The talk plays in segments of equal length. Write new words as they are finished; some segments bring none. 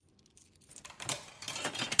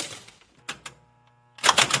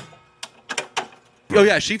Oh,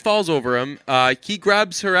 yeah, she falls over him. He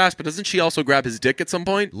grabs her ass, but doesn't she also grab his dick at some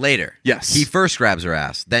point? Later. Yes. He first grabs her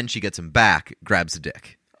ass. Then she gets him back, grabs the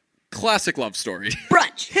dick. Classic love story.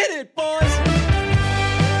 Brunch. Hit it, boys.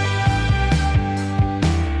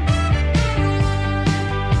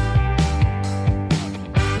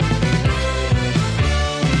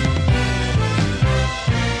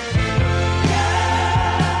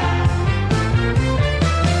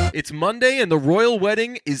 It's Monday and the royal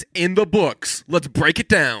wedding is in the books. Let's break it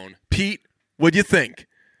down. Pete, what'd you think?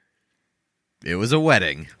 It was a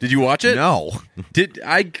wedding. Did you watch it? No.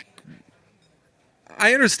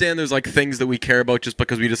 I understand there's like things that we care about just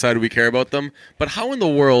because we decided we care about them, but how in the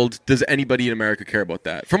world does anybody in America care about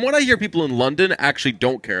that? From what I hear, people in London actually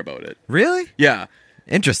don't care about it. Really? Yeah.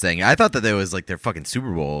 Interesting. I thought that there was like their fucking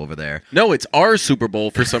Super Bowl over there. No, it's our Super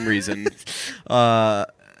Bowl for some reason. I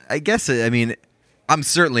guess, I mean, I'm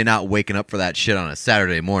certainly not waking up for that shit on a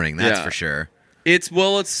Saturday morning, that's Yeah. for sure. It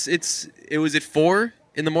was at 4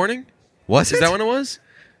 in the morning? Was it? Is that when it was?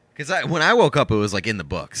 Because when I woke up, it was like in the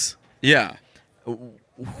books. Yeah. Who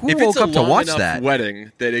If woke it's a up to long watch enough that?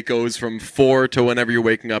 wedding that it goes from 4 to whenever you're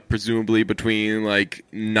waking up, presumably between like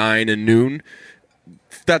 9 and noon,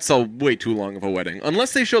 that's a way too long of a wedding.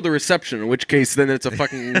 Unless they show the reception, in which case then it's a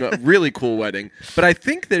fucking really cool wedding. But I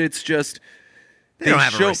think that it's just... They don't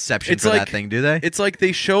have a reception for that thing, do they? It's like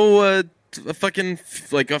they show a fucking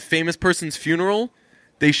like a famous person's funeral.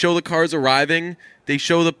 They show the cars arriving. They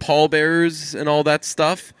show the pallbearers and all that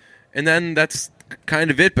stuff, and then that's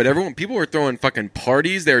kind of it. But people were throwing fucking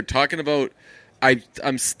parties. They were talking about.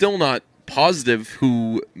 I'm still not positive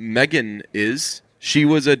who Megan is. She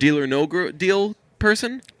was a Deal or No Deal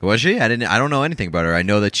person. Was she? I don't know anything about her. I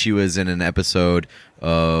know that she was in an episode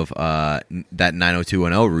of that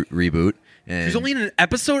 90210 reboot. And She's only in an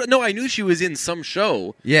episode? No, I knew she was in some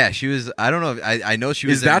show. Yeah, she was. I don't know. I know she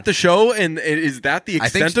was. Is that the show? And is that the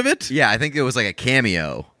extent of it? Yeah, I think it was like a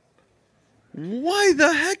cameo. Why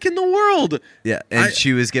the heck in the world? Yeah, and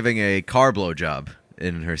she was giving a car blowjob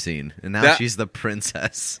in her scene, and now she's the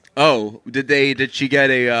princess. Oh, did she get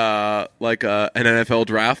an NFL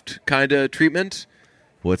draft kind of treatment?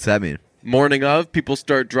 What's that mean? Morning of, people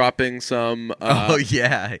start dropping some... oh,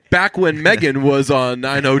 yeah. Back when Megan was on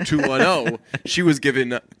 90210, she was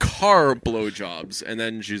given car blowjobs, and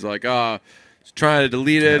then she's like, trying to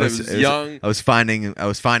delete it. I was young. I was finding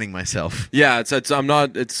myself. Yeah, I'm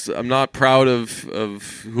not proud of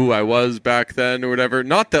who I was back then or whatever.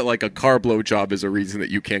 Not that like a car blowjob is a reason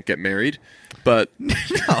that you can't get married, but no,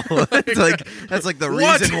 that's like the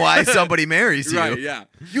reason why somebody marries you. Right? Yeah,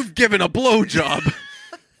 you've given a blowjob.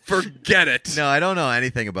 Forget it. No, I don't know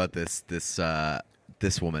anything about this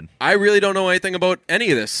woman. I really don't know anything about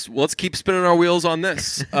any of this. Let's keep spinning our wheels on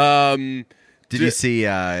this. Did you see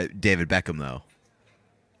David Beckham though?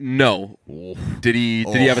 No. Did he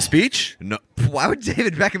have a speech? No. Why would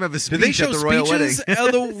David Beckham have a speech Did they show at the royal wedding? speeches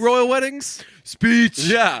at the royal weddings? Speech.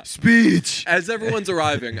 Yeah. Speech. As everyone's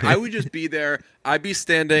arriving, I would just be there. I'd be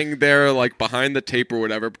standing there like behind the tape or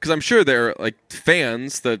whatever, because I'm sure they're like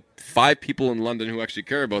fans, the 5 people in London who actually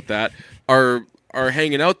care about that are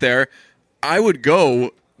hanging out there. I would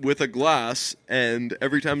go with a glass, and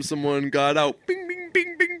every time someone got out, bing, bing,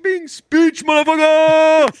 bing, bing, bing, speech,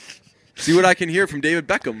 motherfucker! See what I can hear from David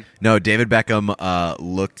Beckham. No, David Beckham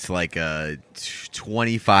looked like a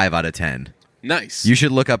 25 out of 10. Nice. You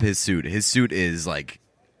should look up his suit. His suit is like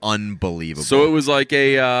unbelievable. So it was like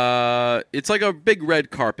it's like a big red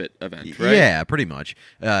carpet event, right? Yeah, pretty much.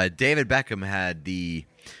 David Beckham had the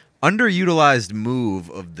underutilized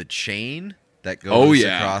move of the chain that goes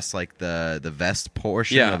across like the vest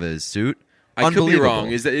portion of his suit. I could be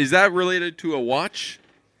wrong. Is that related to a watch?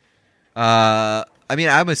 I mean,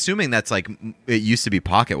 I'm assuming that's like it used to be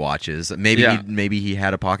pocket watches. Maybe he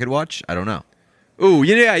had a pocket watch. I don't know. Ooh,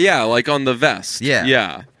 yeah, like on the vest.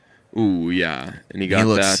 Yeah. Ooh, yeah. And he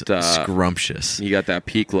looks that scrumptious. He got that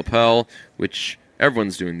peak lapel, which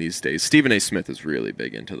everyone's doing these days. Stephen A. Smith is really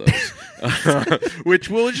big into those. Which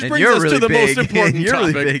brings us to the most important you're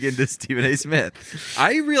topic. really big into Stephen A. Smith.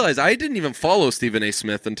 I realized I didn't even follow Stephen A.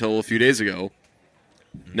 Smith until a few days ago.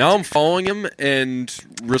 Now I'm following him and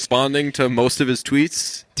responding to most of his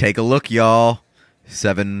tweets. Take a look, y'all.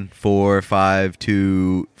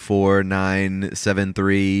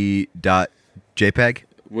 74524973.jpg.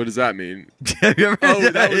 What does that mean? Have you ever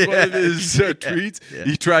that was one of his tweets. Yeah.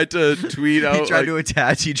 He tried to tweet out. He tried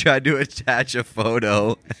to attach a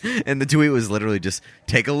photo, and the tweet was literally just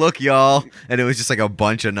 "Take a look, y'all," and it was just like a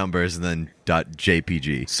bunch of numbers and then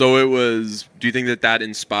 .jpg. So it was. Do you think that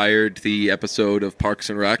inspired the episode of Parks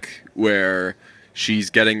and Rec where she's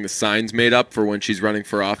getting the signs made up for when she's running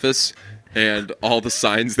for office, and all the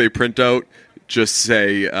signs they print out just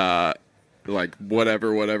say like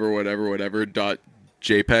whatever dot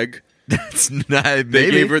JPEG. That's not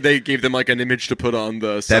maybe. They gave them like an image to put on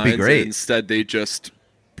the signs. That'd be great. Instead, they just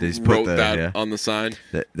put wrote that on the sign.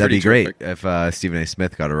 That'd be great if Stephen A.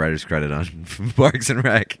 Smith got a writer's credit on Parks and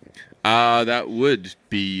Rec. That would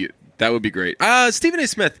be great. Stephen A.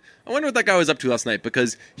 Smith. I wonder what that guy was up to last night,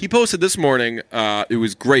 because he posted this morning. It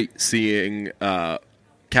was great seeing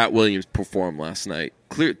Cat Williams perform last night.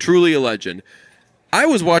 Truly a legend. I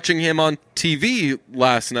was watching him on TV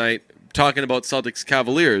last night talking about Celtics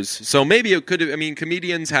Cavaliers. So maybe it could have, I mean,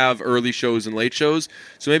 comedians have early shows and late shows.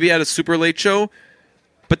 So maybe he had a super late show.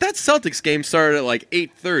 But that Celtics game started at like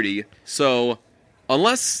 8:30. So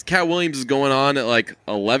unless Cat Williams is going on at like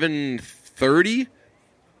 11:30,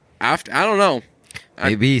 I don't know.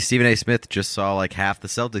 Maybe Stephen A. Smith just saw like half the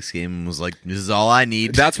Celtics game and was like, this is all I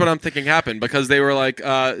need. That's what I'm thinking happened, because they were like,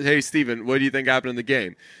 hey, Stephen, what do you think happened in the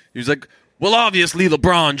game? He was like, well, obviously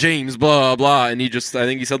LeBron James, blah, blah. And I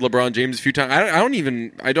think he said LeBron James a few times.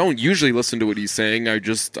 I don't usually listen to what he's saying.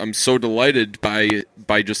 I'm so delighted by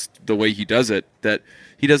just the way he does it that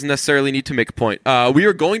he doesn't necessarily need to make a point. We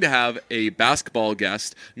are going to have a basketball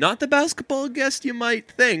guest. Not the basketball guest you might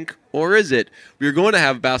think, or is it? We are going to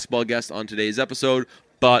have a basketball guest on today's episode,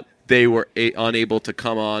 but they were unable to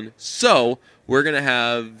come on. So we're going to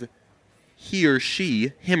have he or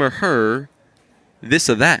she, him or her, this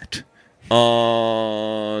or that,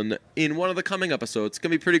 in one of the coming episodes. It's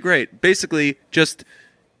going to be pretty great. Basically, just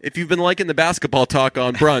if you've been liking the basketball talk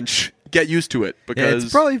on Brunch, get used to it, because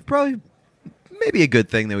it's probably maybe a good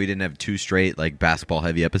thing that we didn't have 2 straight like basketball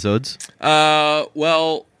heavy episodes.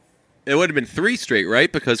 Well, it would have been 3 straight,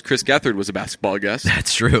 right? Because Chris Gethard was a basketball guest.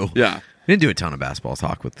 That's true. Yeah. We didn't do a ton of basketball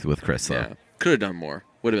talk with Chris, though. Yeah. Could have done more.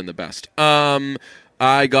 Would have been the best.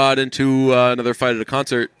 I got into another fight at a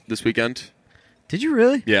concert this weekend. Did you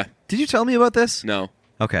really? Yeah. Did you tell me about this? No.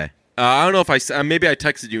 Okay. I don't know if maybe I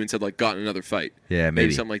texted you and said, like, got in another fight. Yeah,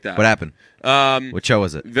 maybe. Something like that. What happened? What show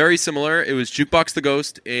was it? Very similar. It was Jukebox the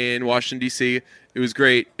Ghost in Washington, D.C. It was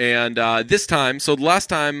great. And this time, so last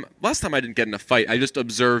time I didn't get in a fight. I just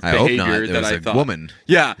observed behavior that I thought. Woman.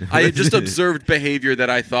 Yeah. I just observed behavior that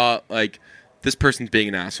I thought, like, this person's being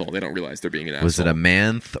an asshole. They don't realize they're being an asshole. Was it a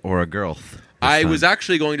manth or a girlth? I was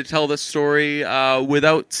actually going to tell this story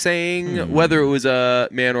without saying whether it was a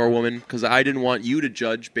man or a woman, because I didn't want you to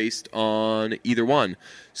judge based on either one.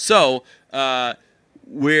 So,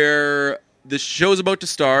 where the show's about to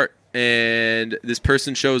start and this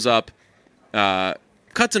person shows up,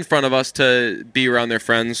 cuts in front of us to be around their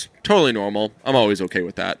friends, totally normal. I'm always okay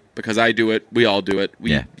with that, because I do it. We all do it.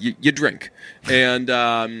 You drink. And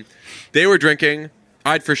they were drinking.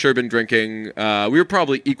 I'd for sure been drinking. We were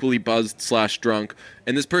probably equally buzzed / drunk,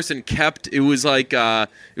 and this person kept. It was like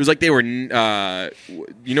they were. You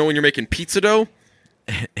know when you're making pizza dough,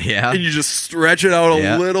 yeah, and you just stretch it out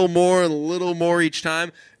a little more and a little more each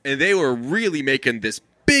time, and they were really making this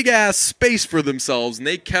big ass space for themselves, and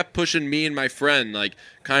they kept pushing me and my friend like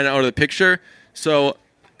kind of out of the picture. So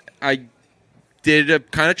I did a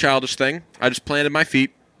kind of childish thing. I just planted my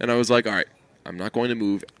feet, and I was like, all right, I'm not going to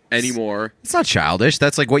move anymore. It's not childish.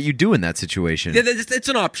 That's like what you do in that situation. Yeah, it's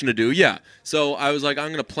an option to do. Yeah. So I was like, I'm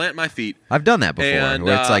going to plant my feet. I've done that before. And,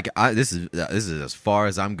 where it's like, this is as far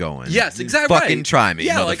as I'm going. Yes, exactly. Fucking try me,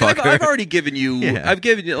 yeah, motherfucker. Like I've already given you. Yeah. I've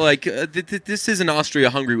given you like this isn't Austria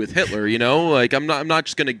hungry with Hitler. You know, like I'm not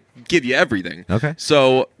just going to give you everything. Okay.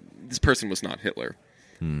 So this person was not Hitler.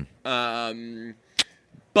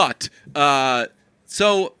 But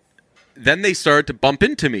so then they started to bump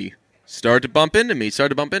into me. Started to bump into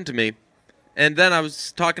me. And then I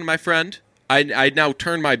was talking to my friend. I now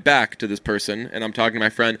turn my back to this person, and I'm talking to my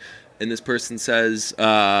friend, and this person says,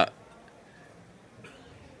 hey,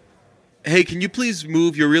 can you please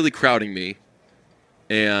move? You're really crowding me.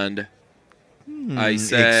 And I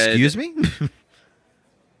said... Excuse me?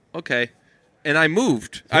 Okay. And I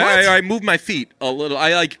moved. I moved my feet a little.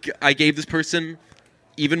 I gave this person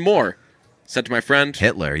even more. Said to my friend...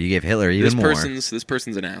 Hitler. You gave Hitler even more. This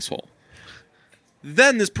person's an asshole.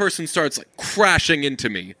 Then this person starts like crashing into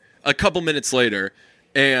me a couple minutes later,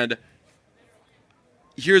 and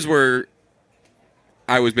here's where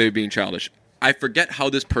I was maybe being childish. I forget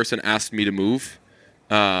how this person asked me to move.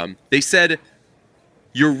 They said,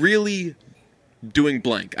 "You're really doing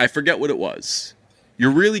blank." I forget what it was.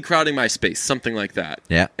 "You're really crowding my space," something like that.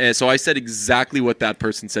 Yeah. And so I said exactly what that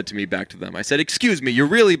person said to me back to them. I said, "Excuse me, you're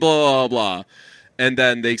really blah, blah, blah." And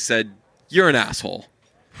then they said, "You're an asshole."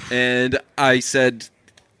 And I said,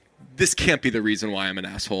 "This can't be the reason why I'm an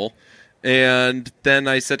asshole." And then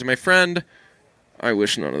I said to my friend, I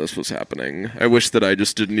wish none of this was happening. I wish that I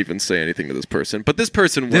just didn't even say anything to this person. But this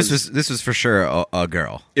person was... This was for sure a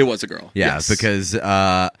girl. It was a girl. Yeah, yes. Because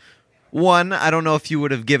one, I don't know if you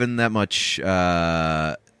would have given that much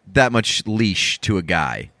leash to a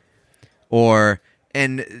guy,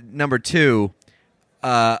 and number two,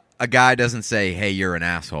 a guy doesn't say, "Hey, you're an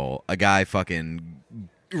asshole." A guy fucking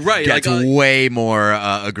gets way more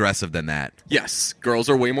aggressive than that. Yes, girls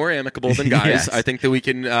are way more amicable than guys. Yes. I think that we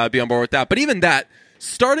can be on board with that. But even that,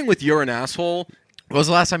 starting with "you're an asshole." When was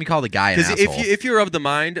the last time you called a guy an asshole? Because if you're of the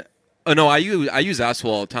mind. Oh, no, I use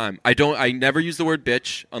asshole all the time. I never use the word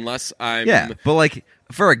bitch unless I'm... Yeah, but like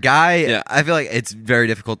for a guy, I feel like it's very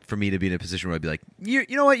difficult for me to be in a position where I'd be like, you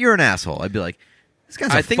know what, you're an asshole. I'd be like, this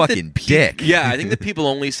guy's a fucking dick. Yeah, I think that people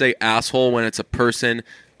only say asshole when it's a person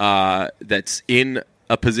that's in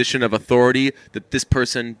a position of authority that this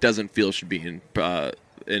person doesn't feel should be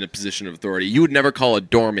in a position of authority. You would never call a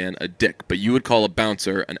doorman a dick, but you would call a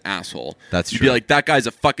bouncer an asshole. That's You'd true. be like, that guy's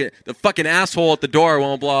the fucking asshole at the door,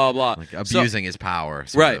 blah, blah, blah. Like abusing his power,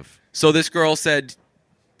 sort right. of. So this girl said,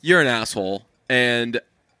 you're an asshole, and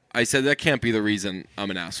I said, that can't be the reason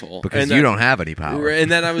I'm an asshole. Because you don't have any power.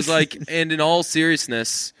 And then I was like, and in all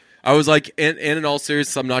seriousness, I was like, and in all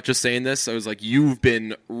seriousness, I'm not just saying this, I was like, you've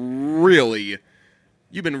been really...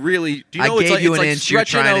 Do you know I gave you an like inch, you're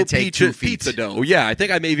stretching trying out to take 2 feet. pizza dough? Yeah, I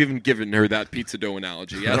think I may have even given her that pizza dough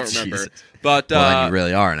analogy. I don't remember, Jesus. but Well, then you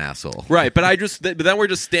really are an asshole, right? But but then we're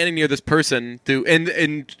just standing near this person,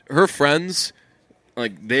 and her friends,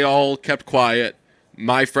 like they all kept quiet.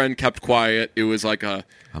 My friend kept quiet. It was like a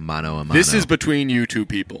mano. This is between you two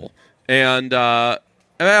people, and I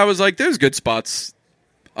was like, "There's good spots."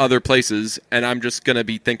 Other places, and I'm just going to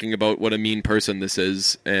be thinking about what a mean person this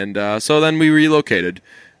is. And so then we relocated,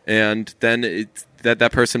 and then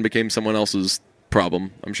that person became someone else's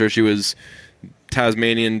problem. I'm sure she was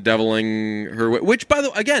Tasmanian deviling her way, which, by the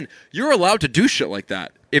way, again, you're allowed to do shit like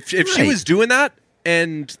that. If she was doing that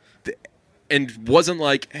and wasn't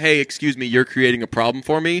like, hey, excuse me, you're creating a problem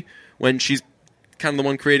for me, when she's kind of the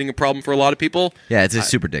one creating a problem for a lot of people. Yeah, it's a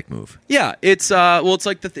super dick move. Yeah, it's it's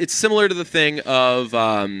like it's similar to the thing of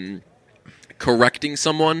correcting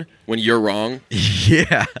someone when you're wrong.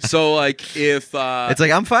 Yeah. So like if it's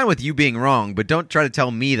like, I'm fine with you being wrong, but don't try to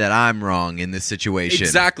tell me that I'm wrong in this situation.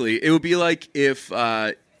 Exactly. It would be like if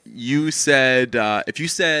you said,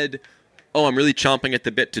 oh, I'm really chomping at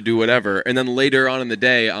the bit to do whatever, and then later on in the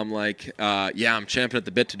day I'm like, yeah, I'm champing at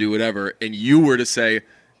the bit to do whatever, and you were to say,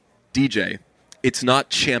 DJ, it's not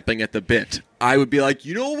champing at the bit. I would be like,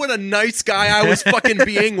 you know what a nice guy I was fucking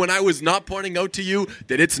being when I was not pointing out to you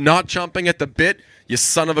that it's not chomping at the bit, you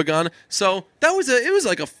son of a gun. So it was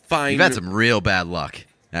like a fine... You've had some real bad luck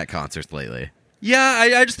at concerts lately. Yeah,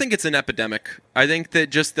 I just think it's an epidemic. I think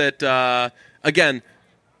that again,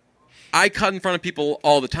 I cut in front of people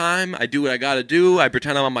all the time. I do what I got to do. I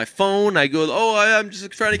pretend I'm on my phone. I go, I'm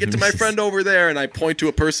just trying to get to my friend over there. And I point to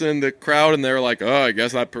a person in the crowd, and they're like, oh, I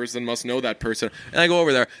guess that person must know that person. And I go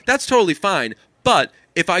over there. That's totally fine. But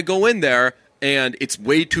if I go in there and it's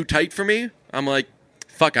way too tight for me, I'm like,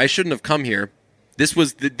 fuck, I shouldn't have come here.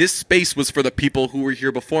 This space was for the people who were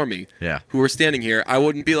here before me, who were standing here. I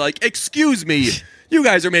wouldn't be like, excuse me, you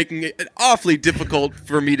guys are making it awfully difficult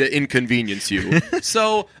for me to inconvenience you.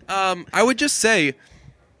 So I would just say,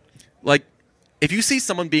 like, if you see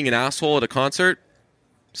someone being an asshole at a concert,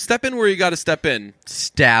 step in where you got to step in.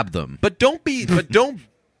 Stab them. But don't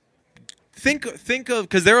think of,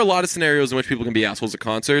 because there are a lot of scenarios in which people can be assholes at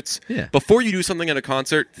concerts. Yeah. Before you do something at a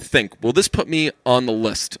concert, think, will this put me on the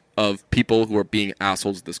list of people who are being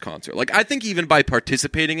assholes at this concert? Like, I think even by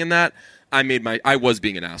participating in that, I was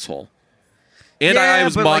being an asshole. And I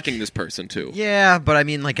was mocking this person, too. Yeah, but I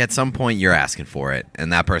mean, like, at some point, you're asking for it.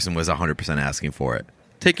 And that person was 100% asking for it.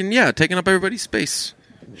 Taking up everybody's space.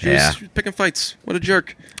 She was picking fights. What a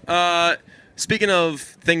jerk. Speaking of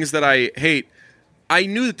things that I hate, I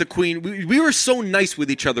knew that the Queen... We were so nice with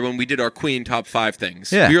each other when we did our Queen top 5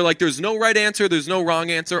 things. Yeah. We were like, there's no right answer, there's no wrong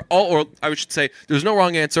answer. Or I should say, there's no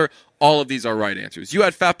wrong answer. All of these are right answers. You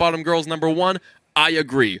had Fat Bottom Girls number 1. I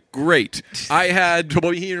agree. Great. I had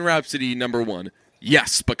Bohemian Rhapsody number 1.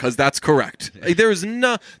 Yes, because that's correct. Like, there's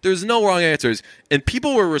no wrong answers. And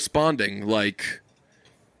people were responding like,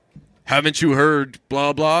 haven't you heard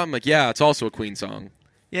blah, blah? I'm like, yeah, it's also a Queen song.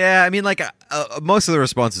 Yeah, I mean, like, most of the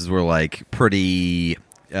responses were, like, pretty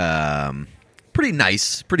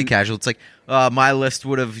nice, pretty casual. It's like, my list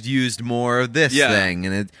would have used more of this thing,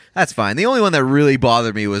 and that's fine. The only one that really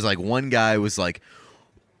bothered me was, like, one guy was like,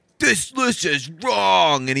 this list is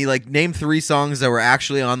wrong, and he like named 3 songs that were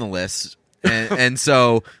actually on the list, and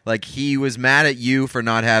so like he was mad at you for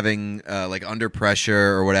not having like Under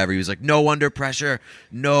Pressure or whatever. He was like, no Under Pressure,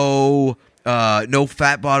 no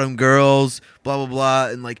fat bottom girls, blah blah blah,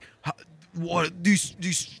 and like what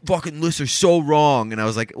these fucking lists are so wrong. And I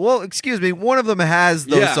was like, well, excuse me, one of them has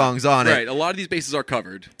those songs on it. Right, a lot of these bases are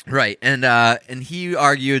covered. Right, and he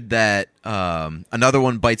argued that Another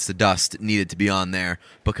One Bites the Dust needed to be on there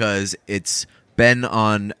because it's been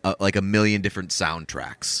on like a million different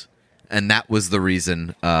soundtracks, and that was the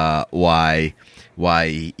reason why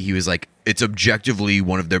he was like, it's objectively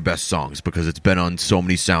one of their best songs because it's been on so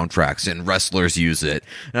many soundtracks and wrestlers use it.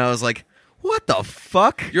 And I was like, what the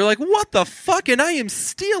fuck? You're like, what the fuck? And I am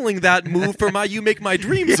stealing that move for my "You Make My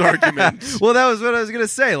Dreams" argument. Well, that was what I was gonna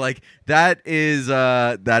say. Like that is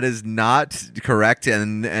not correct,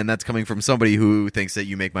 and that's coming from somebody who thinks that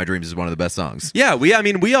 "You Make My Dreams" is one of the best songs. Yeah, we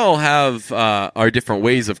all have our different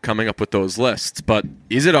ways of coming up with those lists, but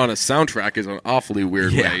is it on a soundtrack is an awfully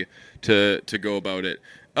weird way to go about it.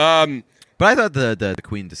 But I thought the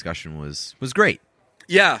Queen discussion was great.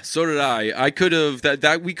 Yeah, so did I. I could have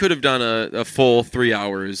that we could have done a full 3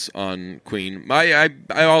 hours on Queen. I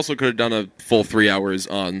also could have done a full 3 hours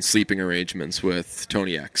on sleeping arrangements with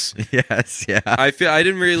Tony X. Yes, yeah. I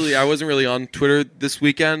wasn't really on Twitter this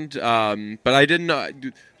weekend, but I didn't.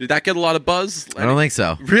 Did that get a lot of buzz? I don't think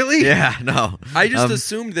so. Really? Yeah, no. I just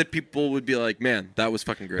assumed that people would be like, "Man, that was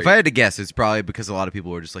fucking great." If I had to guess, it's probably because a lot of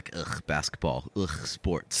people were just like, "Ugh, basketball, ugh,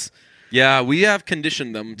 sports." Yeah, we have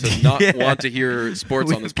conditioned them to not want to hear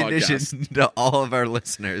sports on this podcast. Conditioned all of our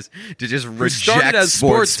listeners to just reject we started as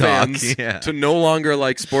sports fans yeah. to no longer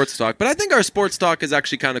like sports talk. But I think our sports talk is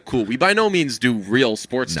actually kind of cool. We by no means do real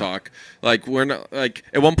sports talk. Like we're not like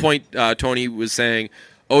at one point Tony was saying,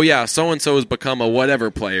 "Oh yeah, so and so has become a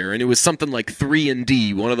whatever player," and it was something like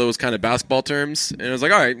 3-and-D, one of those kind of basketball terms. And I was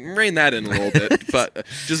like, "All right, rein that in a little bit," but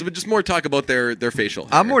just more talk about their facial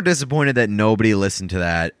hair. I'm more disappointed that nobody listened to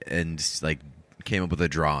that and like came up with a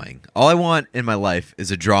drawing. All I want in my life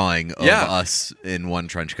is a drawing of us in one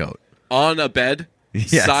trench coat on a bed.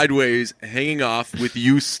 Yes. Sideways, hanging off, with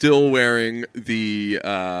you still wearing the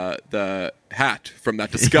hat from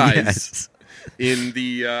that disguise. Yes. In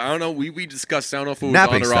the I don't know, we discussed, I don't know if it was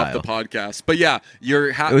Napping on or style. off the podcast, but yeah,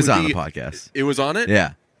 your hat. It was would on be, the podcast. It was on it.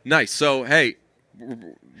 Yeah. Nice. So hey,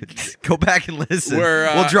 Go back and listen.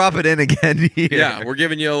 We're, we'll drop it in again here. Yeah, we're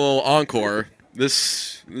giving you a little encore.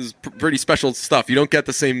 This is pretty special stuff. You don't get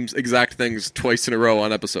the same exact things twice in a row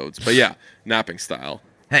on episodes, but yeah, napping style.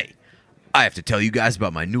 Hey, I have to tell you guys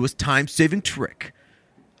about my newest time-saving trick.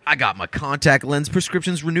 I got my contact lens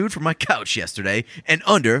prescriptions renewed for my couch yesterday in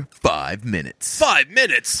under 5 minutes. 5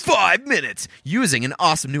 minutes? 5 minutes! Using an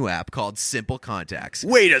awesome new app called Simple Contacts.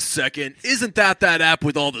 Wait a second. Isn't that app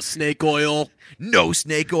with all the snake oil? No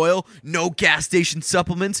snake oil, no gas station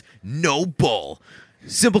supplements, no bull.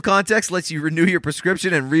 Simple Contacts lets you renew your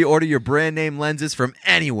prescription and reorder your brand name lenses from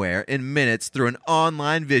anywhere in minutes through an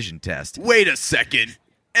online vision test. Wait a second.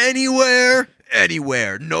 Anywhere?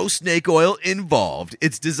 Anywhere. No snake oil involved.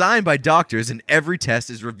 It's designed by doctors and every test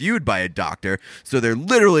is reviewed by a doctor, so they're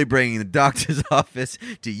literally bringing the doctor's office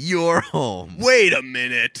to your home. Wait a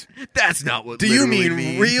minute. That's not what Do you literally mean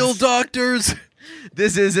means. real doctors?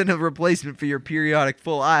 This isn't a replacement for your periodic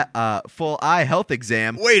full eye health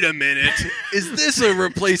exam. Wait a minute. Is this a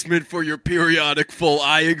replacement for your periodic full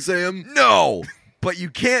eye exam? No! But you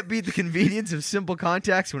can't beat the convenience of Simple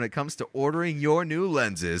Contacts when it comes to ordering your new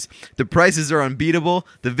lenses. The prices are unbeatable,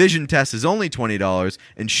 the vision test is only $20,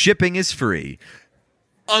 and shipping is free.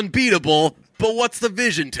 Unbeatable? But what's the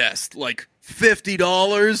vision test? Like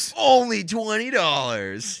 $50? Only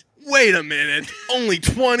 $20. Wait a minute. Only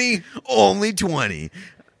 20? Only 20.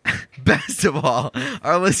 Best of all,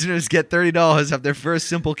 our listeners get $30 off their first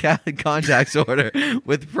Simple Contacts order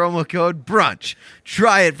with promo code BRUNCH.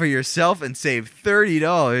 Try it for yourself and save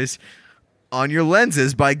 $30 on your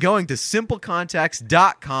lenses by going to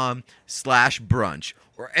simplecontacts.com/brunch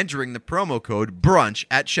or entering the promo code BRUNCH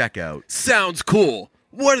at checkout. Sounds cool.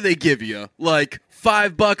 What do they give you? Like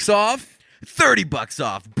 $5 off? $30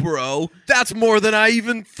 off, bro. That's more than I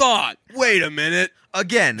even thought. Wait a minute.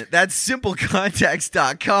 Again, that's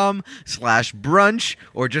simplecontacts.com/brunch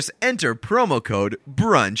or just enter promo code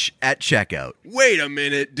BRUNCH at checkout. Wait a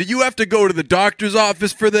minute. Do you have to go to the doctor's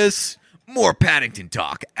office for this? More Paddington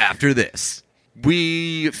talk after this.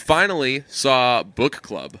 We finally saw Book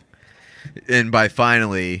Club. And by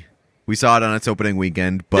finally, we saw it on its opening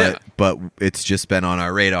weekend, but it's just been on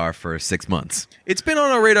our radar for 6 months. It's been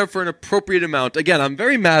on our radar for an appropriate amount. Again, I'm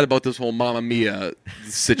very mad about this whole Mamma Mia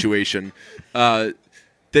situation.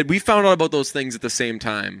 That we found out about those things at the same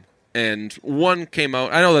time. And one came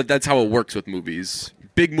out. I know that's how it works with movies.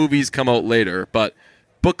 big movies come out later, but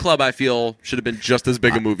Book Club, I feel, should have been just as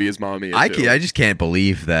big a movie as Mamma Mia. I just can't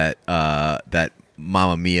believe that that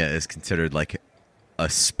Mamma Mia is considered like a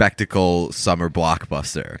spectacle summer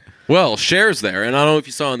blockbuster. Well, Cher's there, and I don't know if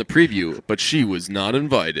you saw in the preview, but she was not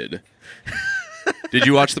invited. Did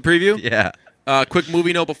you watch the preview? Yeah. Quick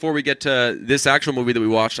movie note before we get to this actual movie that we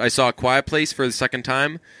watched. I saw A Quiet Place for the second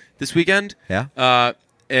time this weekend. Yeah.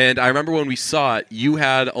 And I remember when we saw it, you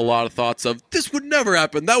had a lot of thoughts of, this would never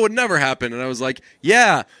happen, that would never happen. And I was like,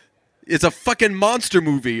 yeah, it's a fucking monster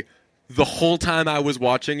movie. The whole time I was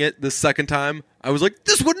watching it the second time, I was like,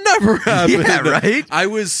 this would never happen. Yeah, right? I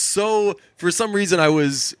was so, for some reason,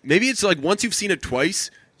 maybe it's like once you've seen it twice,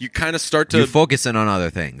 you kind of start to... You focus in on other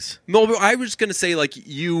things. No, but I was going to say, like,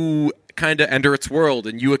 you kind of enter its world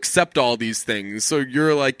and you accept all these things. So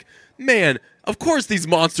you're like, man, of course these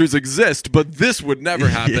monsters exist, but this would never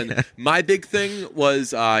happen. Yeah. My big thing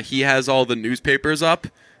was he has all the newspapers up,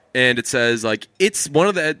 and it says, like, it's one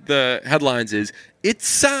of the headlines is, "It's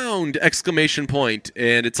sound!" exclamation point.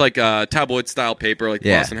 And it's like a tabloid-style paper, like the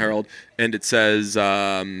Yeah. Boston Herald. And it says...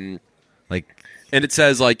 Like... And it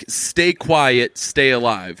says, like, stay quiet, stay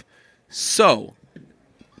alive. So,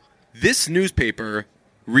 this newspaper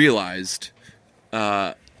realized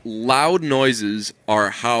loud noises are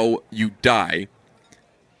how you die.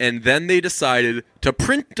 And then they decided to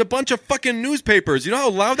print a bunch of fucking newspapers. You know how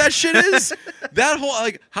loud that shit is? That whole,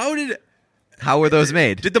 like, How were those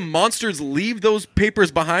made? did the monsters leave those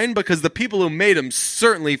papers behind? Because the people who made them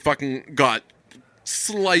certainly fucking got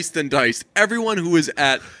sliced and diced. Everyone who was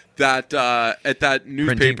at that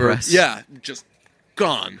newspaper, press. yeah, just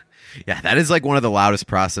gone. Yeah, that is like one of the loudest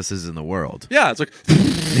processes in the world. Yeah, it's like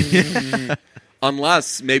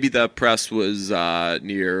unless maybe the press was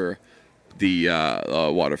near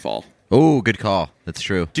the waterfall. Oh, good call. That's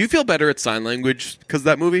true. Do you feel better at sign language because of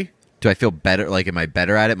that movie? Do I feel better? Like, am I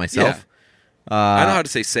better at it myself? I know how to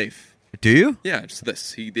say safe. Do you? Yeah, just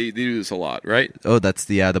this. They do this a lot, right? Oh, that's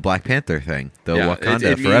the Black Panther thing. The Yeah,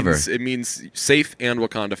 Wakanda it forever. It means safe and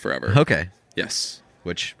Wakanda forever. Okay. Yes.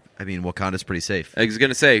 Which, I mean, Wakanda's pretty safe. I was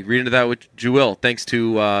gonna say, read into that with Jewel. Thanks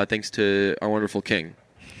to our wonderful king.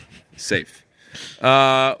 Safe.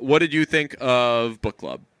 What did you think of Book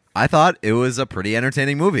Club? I thought it was a pretty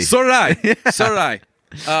entertaining movie. So did I. So did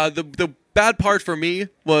I. The bad part for me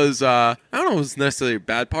was I don't know if it was necessarily a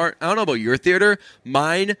bad part. I don't know about your theater.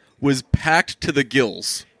 Mine was packed to the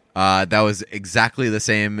gills. That was exactly the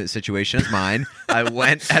same situation as mine. I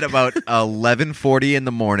went at about 11:40 in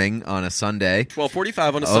the morning on a Sunday.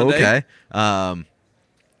 12:45 on a Sunday. Okay.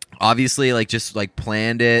 Obviously, like, just like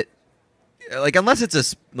planned it. Like, unless it's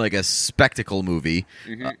a spectacle movie,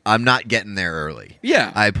 I'm not getting there early.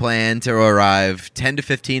 Yeah. I plan to arrive 10 to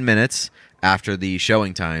 15 minutes after the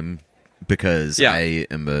showing time because Yeah. I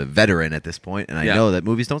am a veteran at this point, and I Yeah. know that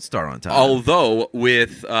movies don't start on time. Although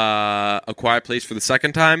with A Quiet Place for the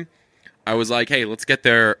second time, I was like, hey, let's get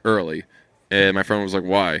there early. And my friend was like,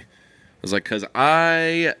 why? I was like, because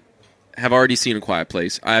I have already seen A Quiet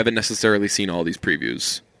Place. I haven't necessarily seen all these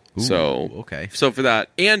previews. Ooh, okay. So for that.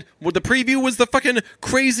 And what the preview was the fucking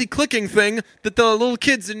crazy clicking thing that the little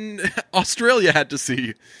kids in Australia had to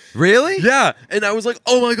see. Really? Yeah. And I was like,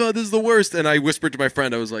 oh my God, this is the worst. And I whispered to my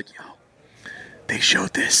friend, I was like, yo, they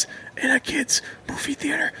showed this in a kid's movie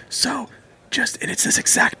theater. So and it's this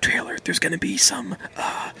exact trailer. There's going to be some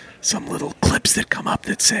little clips that come up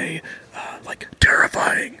that say, like,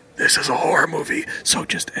 terrifying. This is a horror movie. So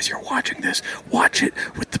just as you're watching this, watch it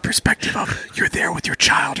with the perspective of you're there with your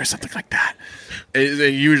child or something like that. And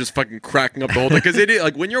you were just fucking cracking up the whole thing. Because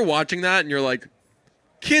like, when you're watching that and you're like,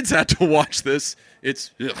 kids had to watch this,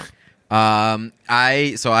 it's... Ugh.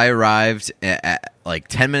 I arrived at like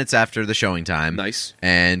 10 minutes after the showing time. Nice.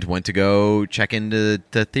 And went to go check into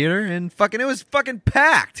the theater, and it was fucking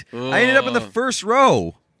packed. I ended up in the first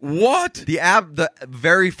row. What? The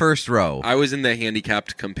very first row. I was in the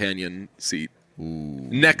handicapped companion seat.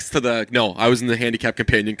 Next to I was in the handicapped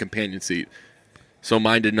companion seat. So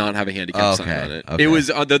mine did not have a handicap sign on it. Okay. It was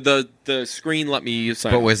the screen let me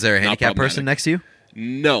sign. But was there a Not handicapped person problematic. next to you?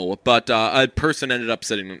 No, but a person ended up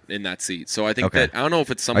sitting in that seat. So I think Okay. that I don't know if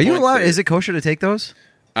it's some. Are you point allowed? that- Is it kosher to take those?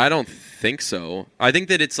 I don't think so. I think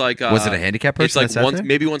that it's like Was it a handicapped person It's like that sat there?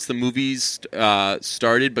 maybe once the movies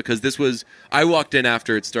started, because this was I walked in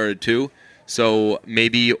after it started too. So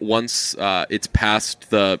maybe once it's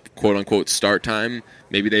past the quote unquote start time,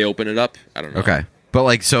 maybe they open it up. I don't know. Okay. But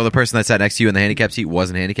like, so the person that sat next to you in the handicapped seat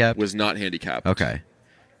wasn't handicapped? Was not handicapped. Okay.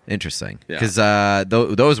 Interesting. Yeah. Because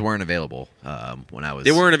those weren't available when I was...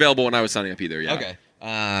 They weren't available when I was signing up either. Yeah. Okay.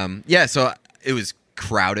 Yeah, so it was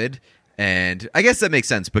crowded, And I guess that makes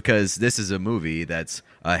sense because this is a movie that's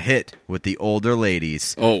a hit with the older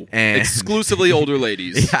ladies. Oh, and exclusively older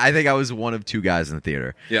ladies. Yeah, I think I was one of two guys in the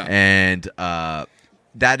theater. Yeah. And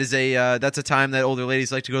that's a time that older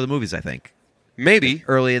ladies like to go to the movies, I think. Maybe.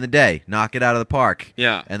 Early in the day. Knock it out of the park.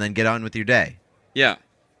 Yeah. And then get on with your day. Yeah.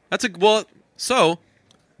 So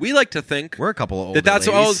we like to think We're a couple of older that's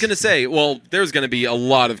ladies. what I was going to say. Well, there's going to be a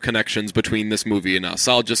lot of connections between this movie and us.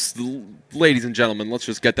 Ladies and gentlemen, let's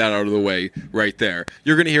just get that out of the way right there.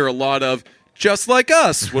 You're going to hear a lot of just like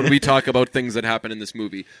us when we talk about things that happen in this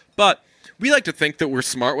movie. But we like to think that we're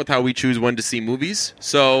smart with how we choose when to see movies.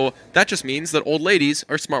 So that just means that old ladies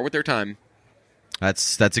are smart with their time.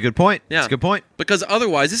 That's a good point. Yeah. That's a good point. Because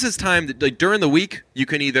otherwise, this is time that, like, during the week, you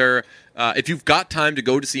can either, if you've got time to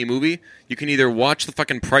go to see a movie, you can either watch The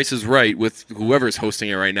fucking Price is Right with whoever's hosting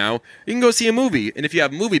it right now. You can go see a movie. And if you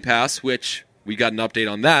have Movie Pass, which we got an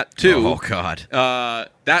update on that, too. Oh, God.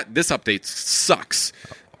 This update sucks.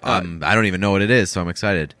 I don't even know what it is, so I'm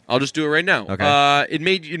excited. I'll just do it right now. Okay. It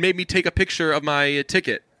made me take a picture of my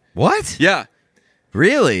ticket. What? Yeah.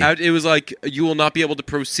 Really? It was like, you will not be able to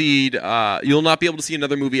proceed. You will not be able to see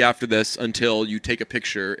another movie after this until you take a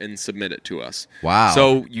picture and submit it to us. Wow.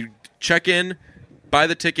 So you check in, buy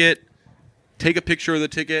the ticket, take a picture of the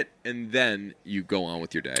ticket, and then you go on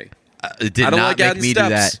with your day. It did I don't not like make adding me steps.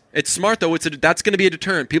 do that. It's smart, though. That's going to be a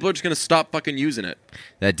deterrent. People are just going to stop fucking using it.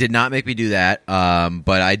 That did not make me do that.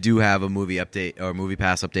 But I do have a movie update or movie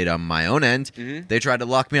pass update on my own end. Mm-hmm. They tried to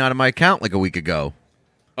lock me out of my account like a week ago.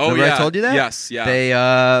 Oh, Remember yeah. I told you that? Yes, yeah. They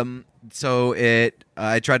I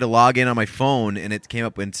tried to log in on my phone and it came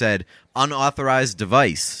up and said unauthorized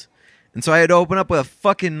device. And so I had to open up with a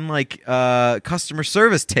fucking customer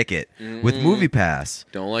service ticket with Movie Pass.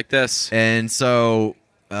 Don't like this. And so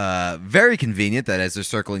very convenient that as they're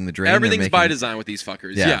circling the drain, they're Everything's making, by design with these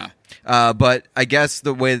fuckers. Yeah. But I guess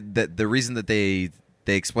the reason that they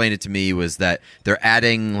explained it to me was that they're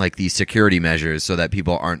adding like these security measures so that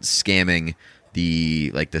people aren't scamming the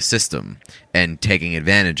system and taking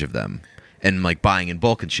advantage of them and like buying in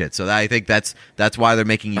bulk and shit. So I think that's why they're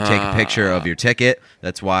making you take a picture of your ticket.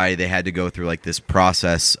 That's why they had to go through like this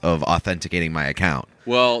process of authenticating my account.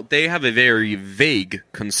 Well, they have a very vague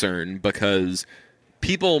concern because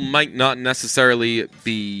people might not necessarily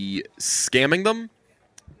be scamming them,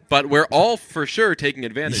 but we're all for sure taking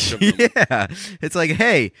advantage of them. Yeah. It's like,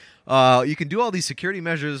 hey, you can do all these security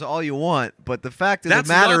measures all you want, but the fact of That's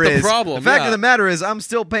the matter not the is, problem, the fact yeah. of the matter is, I'm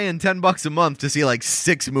still paying $10 a month to see like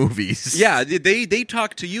 6 movies. Yeah, they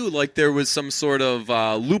talked to you like there was some sort of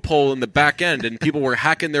loophole in the back end and people were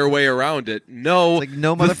hacking their way around it. No, It's like,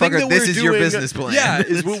 no, the thing motherfucker, that this we're is your doing- business plan. Yeah,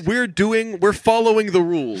 is what we're following the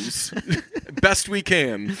rules best we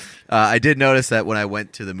can. I did notice that when I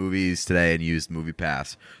went to the movies today and used Movie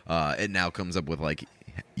Pass, it now comes up with like,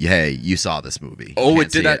 hey, you saw this movie. Oh, You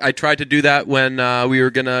it can't did. see I tried to do that when we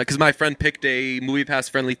were gonna, because my friend picked a Movie Pass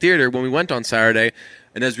friendly theater when we went on Saturday,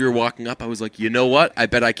 and as we were walking up, I was like, you know what? I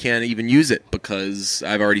bet I can't even use it because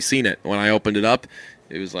I've already seen it. When I opened it up,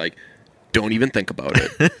 it was like, don't even think about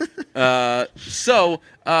it. Are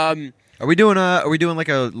we doing like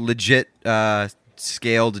a legit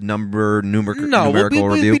scaled numerical No,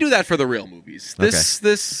 review? we do that for the real movies.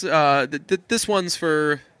 This one's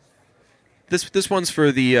for this one's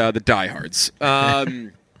for the diehards.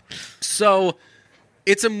 So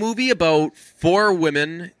it's a movie about 4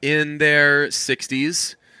 women in their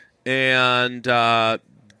 60s, and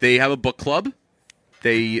they have a book club.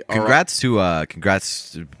 Congrats are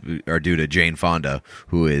due to Jane Fonda,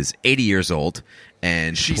 who is 80 years old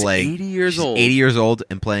and She's playing 80 years old. 80 years old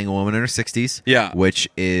and playing a woman in her 60s. Yeah. Which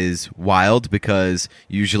is wild because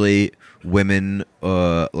usually women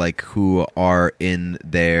who are in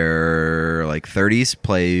their 30s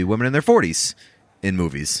play women in their 40s in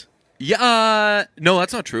movies. Yeah, no,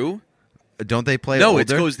 that's not true. Don't they play No, older? it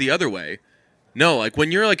goes the other way. No, like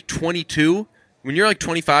when you're like 22, when you're like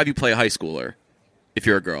 25, you play a high schooler. If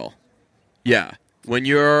you're a girl, yeah. When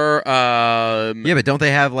you're yeah, but don't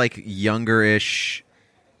they have like younger-ish?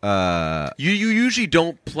 you usually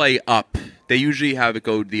don't play up. They usually have it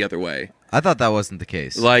go the other way. I thought that wasn't the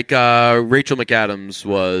case. Like Rachel McAdams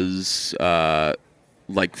was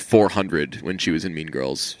like 400 when she was in Mean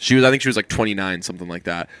Girls. I think she was like 29, something like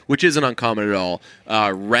that, which isn't uncommon at all.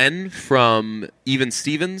 Ren from Even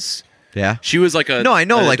Stevens. Yeah. She was like a No, I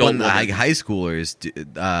know. an Like adult when woman. like high schoolers,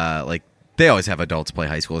 they always have adults play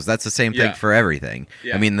high schoolers. That's the same thing Yeah. for everything.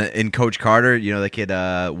 Yeah. I mean, in Coach Carter, you know the kid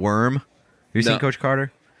Worm. Have you seen No. Coach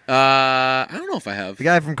Carter? I don't know if I have. The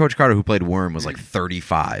guy from Coach Carter who played Worm was like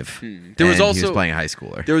 35. There was and he also- was playing a high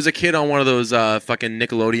schooler. There was a kid on one of those fucking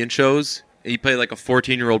Nickelodeon shows. He played like a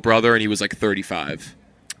 14-year-old brother, and he was like 35.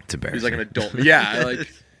 That's embarrassing. He's like an adult. Yeah,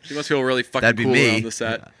 like he must feel really fucking That'd be cool me. on the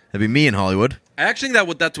set. That'd be me in Hollywood. I actually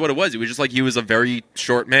think that's what it was. It was just like he was a very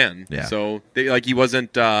short man. Yeah. So he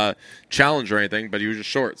wasn't challenged or anything, but he was just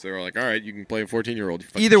short. So they were like, all right, you can play a 14-year-old.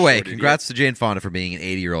 Either way, congrats to Jane Fonda for being an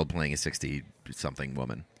 80-year-old playing a 60-something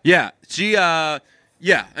woman. Yeah, she. I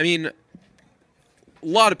mean, a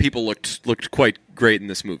lot of people looked quite great in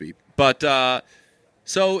this movie, but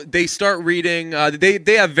so they start reading.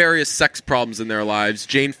 They have various sex problems in their lives.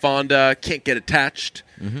 Jane Fonda can't get attached.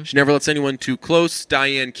 Mm-hmm. She never lets anyone too close.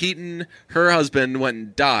 Diane Keaton, her husband went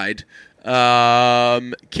and died.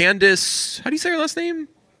 Candace, how do you say her last name?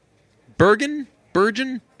 Bergen?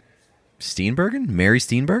 Steenburgen? Mary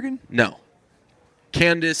Steenburgen? No.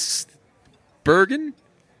 Candace Bergen?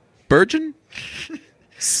 Bergen?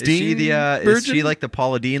 Is she like the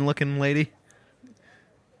Paula Deen looking lady?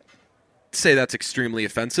 Say that's extremely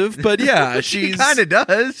offensive, but yeah, She kind of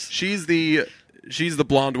does. She's the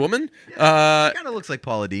blonde woman. Kind of looks like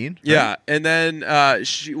Paula Deen. Yeah, and then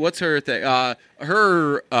what's her thing?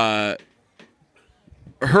 Her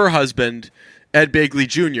husband, Ed Begley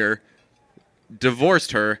Jr.,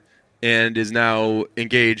 divorced her and is now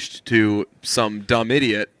engaged to some dumb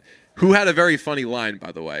idiot who had a very funny line,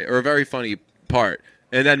 by the way, or a very funny part.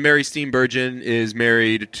 And then Mary Steenburgen is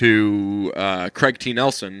married to Craig T.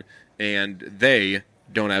 Nelson, and they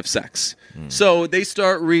don't have sex. So they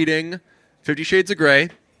start reading 50 Shades of Grey,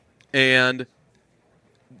 and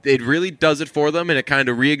it really does it for them, and it kind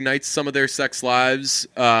of reignites some of their sex lives.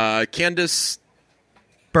 Candace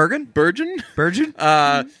Bergen?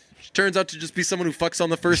 She turns out to just be someone who fucks on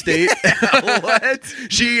the first date. What?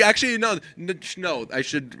 She actually, no, I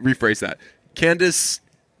should rephrase that. Candace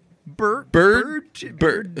Burden?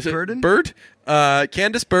 Candace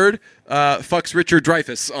Bird fucks Richard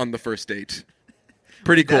Dreyfuss on the first date.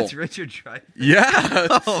 Pretty cool. That's Richard Dreyfuss. Yeah.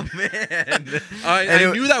 Oh, man. I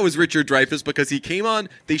knew that was Richard Dreyfuss because he came on,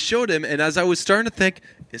 they showed him, and as I was starting to think,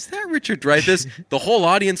 is that Richard Dreyfuss? The whole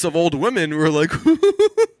audience of old women were like,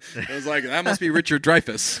 I was like, that must be Richard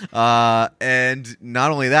Dreyfuss. And not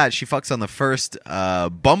only that, she fucks on the first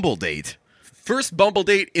Bumble date. First Bumble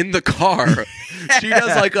date in the car. She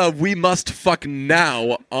does like a we must fuck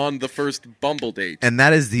now on the first Bumble date. And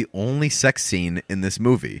that is the only sex scene in this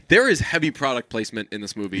movie. There is heavy product placement in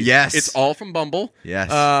this movie. Yes. It's all from Bumble. Yes.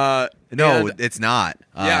 No, it's not.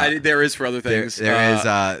 there is for other things. There is.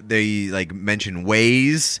 They like mention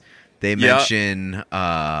Waze. They mention.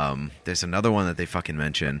 There's another one that they fucking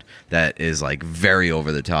mention that is like very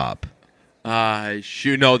over the top. There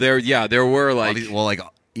were like like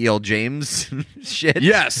E.L. James shit.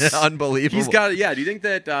 Yes. Unbelievable. He's got. Yeah. Do you think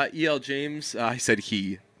that E.L. James? I said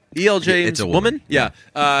he. E.L. James, It's a woman. Yeah.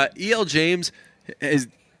 E.L. James is.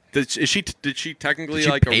 Did she technically Did she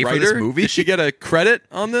like pay a for writer? this movie? Did she get a credit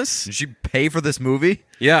on this? Did she pay for this movie?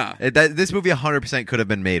 Yeah. This movie 100% could have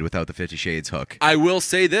been made without the 50 Shades hook. I will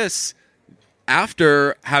say this: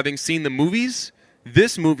 after having seen the movies,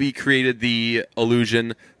 this movie created the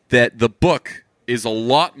illusion that the book is a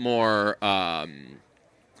lot more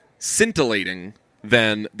scintillating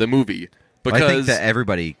than the movie. Because I think that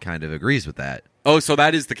everybody kind of agrees with that. Oh, so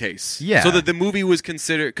that is the case. Yeah. So that the movie was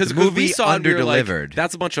considered because The movie we saw it and we were like, underdelivered.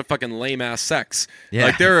 that's a bunch of fucking lame ass sex. Yeah.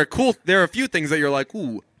 Like there are a few things that you're like,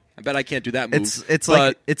 ooh, I bet I can't do that move. It's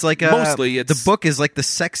But like mostly it's the book is like the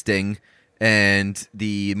sexting, and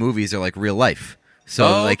the movies are like real life. So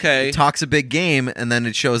Oh, like okay. it talks a big game, and then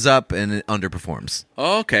it shows up and it underperforms.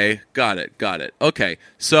 Okay, got it. Okay,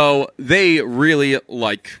 so they really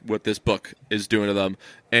like what this book is doing to them,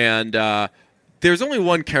 and there's only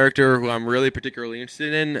one character who I'm really particularly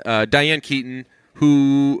interested in, Diane Keaton,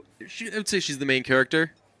 who I would say she's the main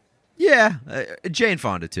character. Yeah, Jane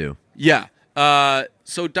Fonda too. Yeah.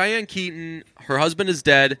 So Diane Keaton, her husband is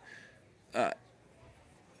dead.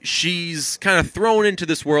 She's kind of thrown into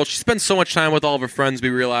this world. She spends so much time with all of her friends, we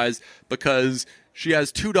realize, because she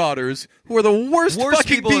has two daughters who are the worst fucking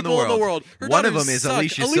people in the world. Her One of daughters them is suck.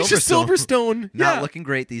 Alicia Silverstone. Not Yeah. looking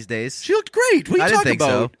great these days. She looked great. What are you I didn't talking think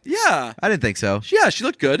so. about? Yeah. I didn't think so. Yeah, she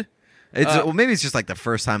looked good. Well, maybe it's just like the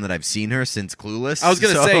first time that I've seen her since Clueless. I was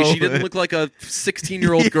going to so- say, she didn't look like a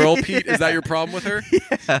 16-year-old girl, Pete. Is that your problem with her?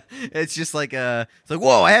 Yeah, it's just like it's like,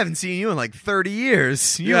 whoa, I haven't seen you in like 30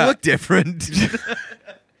 years. You Yeah. look different.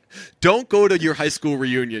 Don't go to your high school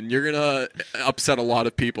reunion. You're going to upset a lot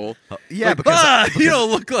of people. Yeah, Like, because you don't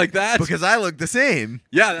look like that. because I look the same.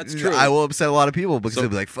 Yeah, that's true. I will upset a lot of people because So, they'll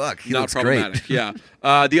be like, "Fuck, he Not looks problematic. great."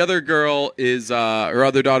 Yeah. The other girl is, her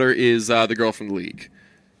other daughter is the girl from The League,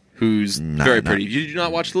 who's very pretty. Did you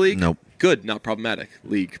not watch The League? Nope. Good, not problematic.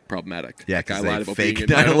 League, problematic. Yeah, That guy 'cause they lied about faked being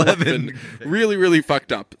in 9/11. 9/11. Really, really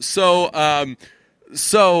fucked up. So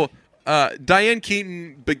Diane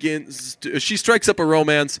Keaton she strikes up a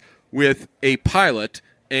romance with a pilot,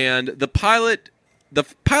 and the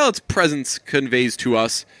pilot's presence conveys to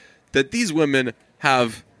us that these women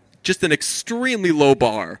have just an extremely low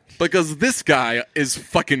bar because this guy is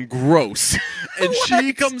fucking gross. And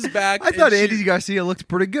she comes back. I thought Andy Garcia looked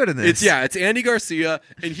pretty good in this. It's Andy Garcia,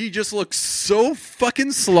 and he just looks so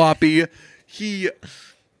fucking sloppy.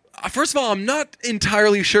 First of all, I'm not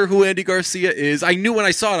entirely sure who Andy Garcia is. I knew when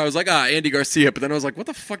I saw it, I was like, Andy Garcia. But then I was like, what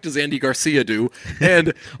the fuck does Andy Garcia do?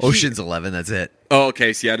 And Ocean's 11, that's it. Oh,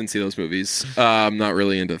 okay. See, I didn't see those movies. I'm not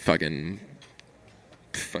really into fucking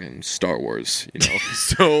Star Wars, you know.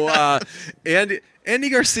 So, Andy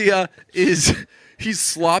Garcia he's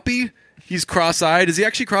sloppy. He's cross-eyed. Is he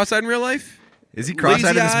actually cross-eyed in real life? Is he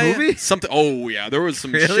cross-eyed in this movie? Something. Oh yeah, there was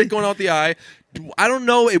some Really? shit going out the eye. I don't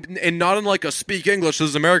know, and not in like a speak English, this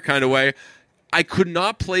is America kind of way. I could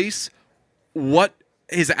not place what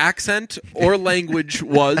his accent or language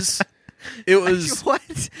was. It was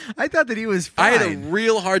what? I thought that he was fine. I had a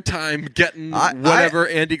real hard time getting whatever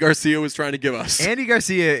Andy Garcia was trying to give us. Andy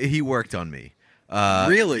Garcia, he worked on me.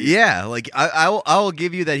 Really? Yeah. Like I'll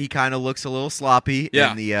give you that he kind of looks a little sloppy.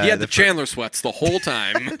 Yeah. In He had the Chandler sweats the whole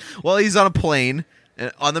time. Well, he's on a plane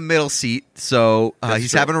on the middle seat, so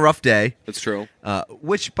he's true. having a rough day. That's true.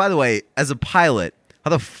 Which, by the way, as a pilot, how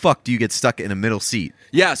the fuck do you get stuck in a middle seat?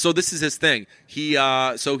 Yeah, so this is his thing. He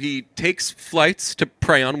takes flights to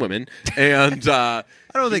prey on women, and I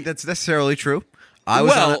don't think that's necessarily true. I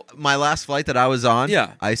was on my last flight that I was on.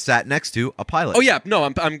 Yeah. I sat next to a pilot. oh yeah, no,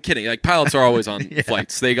 I'm kidding. Like pilots are always on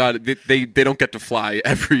flights. They don't get to fly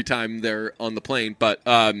every time they're on the plane. But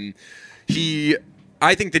I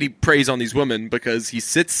think that he preys on these women because he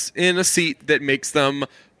sits in a seat that makes them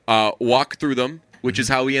walk through them, which is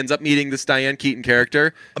how he ends up meeting this Diane Keaton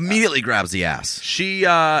character. Immediately grabs the ass. She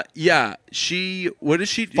what is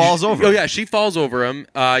she? Falls over Oh him. yeah, she falls over him.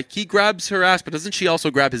 He grabs her ass, but doesn't she also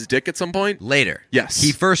grab his dick at some point? Later. Yes.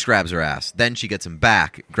 He first grabs her ass, then she gets him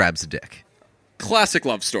back, grabs the dick. Classic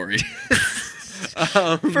love story.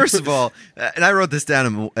 First of all, and I wrote this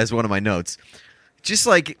down as one of my notes, just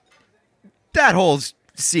like that whole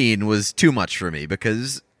scene was too much for me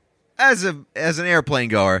because as an airplane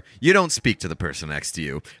goer, you don't speak to the person next to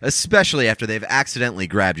you, especially after they've accidentally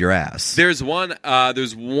grabbed your ass. There's one.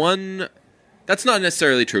 That's not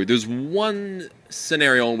necessarily true. There's one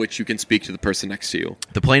scenario in which you can speak to the person next to you.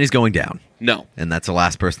 The plane is going down, No. and that's the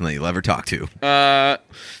last person that you'll ever talk to.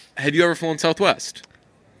 Have you ever flown Southwest?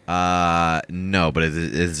 No, but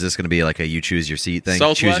is this going to be like a you choose your seat thing?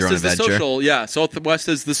 Southwest choose your own is adventure? the social. Yeah, Southwest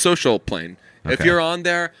is the social plane. If Okay. you're on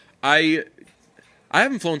there, I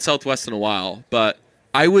haven't flown Southwest in a while, but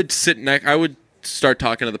I would I would start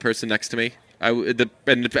talking to the person next to me.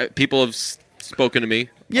 People have spoken to me.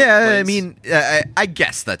 Yeah, on I planes. mean, I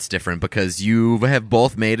guess that's different because you have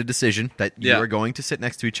both made a decision that you Yeah. are going to sit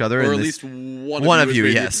next to each other. or and at this- least one one of of you. you,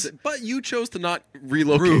 is maybe- yes. But you chose to not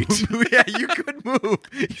relocate. Yeah, you could move.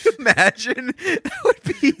 You imagine? That would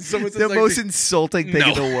be Someone says, the like, most insulting thing in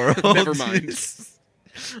No. the world. Never mind.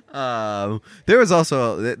 There was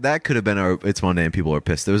also that could have been It's Monday and people are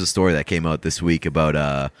pissed. There was a story that came out this week about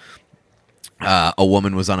a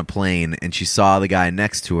woman was on a plane and she saw the guy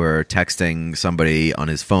next to her texting somebody on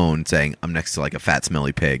his phone saying, "I'm next to like a fat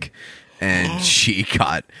smelly pig," and she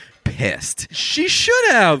got pissed. She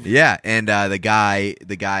should have. Yeah, and the guy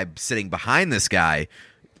sitting behind this guy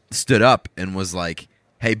stood up and was like,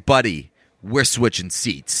 "Hey, buddy, we're switching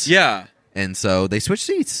seats." Yeah. And so they switched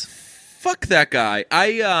seats. Fuck that guy.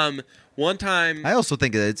 One time. I also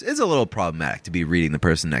think that it's a little problematic to be reading the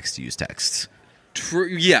person next to you's texts.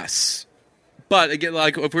 Yes. But again,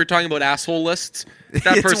 like if we're talking about asshole lists,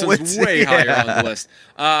 that It's person's what's- way higher yeah. on the list.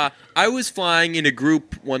 I was flying in a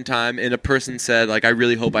group one time, and a person said, like, I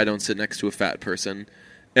really hope I don't sit next to a fat person.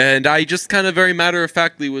 And I just kind of very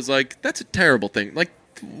matter-of-factly was like, that's a terrible thing. Like,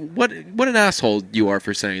 what an asshole you are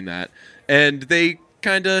for saying that. And they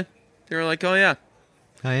were like, oh, yeah.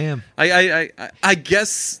 I am. I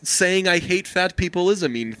guess saying I hate fat people is a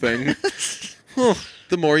mean thing. Huh,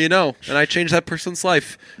 the more you know. And I changed that person's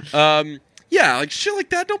life. Yeah, like shit like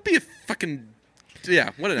that. Don't be a fucking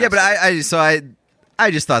what an Yeah, but asshole.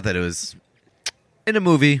 I just thought that it was in a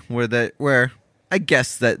movie where I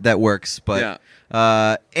guess that works. But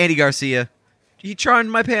Andy Garcia, he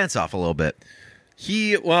charmed my pants off a little bit.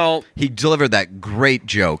 He delivered that great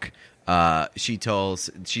joke. She tells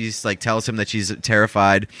him that she's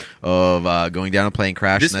terrified of going down a plane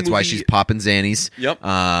crash, This and that's why movie- she's popping Xannies. Yep.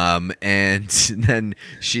 And then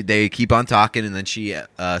they keep on talking, and then she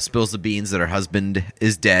spills the beans that her husband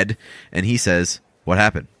is dead, and he says, "What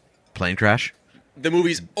happened? Plane crash?" the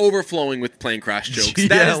movie's overflowing with plane crash jokes. Yeah,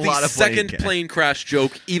 That is a the lot of second plane crash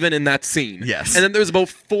joke, even in that scene. Yes. And then there's about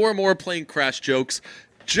 4 more plane crash jokes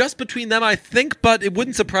just between them, I think. But it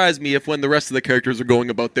wouldn't surprise me if when the rest of the characters are going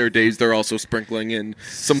about their days, they're also sprinkling in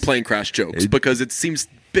some plane crash jokes, because it seems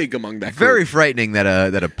big among that group. Very frightening that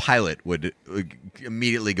a pilot would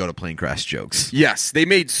immediately go to plane crash jokes. Yes, they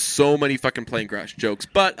made so many fucking plane crash jokes.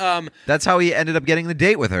 But That's how he ended up getting the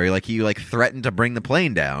date with her. He threatened to bring the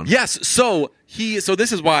plane down. yes, so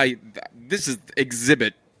this is why this is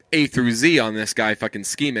exhibit A through Z on this guy fucking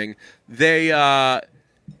scheming. They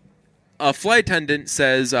a flight attendant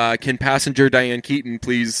says, "Can passenger Diane Keaton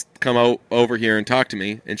please come over here and talk to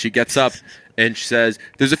me?" And she gets up and she says,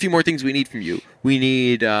 "There's a few more things we need from you. We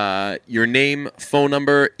need your name, phone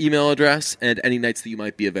number, email address, and any nights that you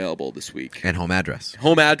might be available this week. And home address.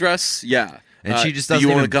 Home address, yeah." And she just do doesn't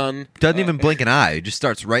you own even, a gun? doesn't even blink an eye. Just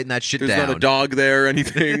starts writing that shit There's down. not a dog there or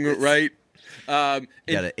anything, right? Got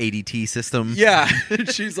an ADT system. Yeah.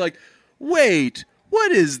 She's like, "Wait,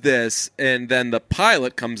 what is this?" And then the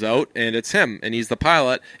pilot comes out, and it's him, and he's the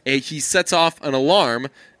pilot. And he sets off an alarm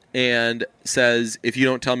and says, "If you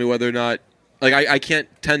don't tell me whether or not, I can't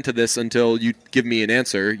tend to this until you give me an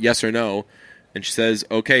answer, yes or no." And she says,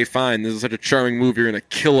 "Okay, fine. This is such a charming move. You're going to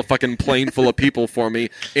kill a fucking plane full of people for me,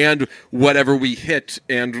 and whatever we hit,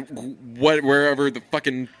 and wherever the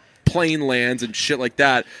fucking plane lands and shit like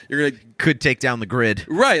that, you're going to..." Could take down the grid.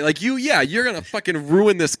 Right, you're going to fucking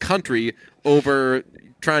ruin this country over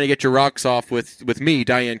trying to get your rocks off with me,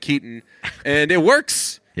 Diane Keaton. And it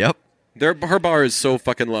works. Yep. Her bar is so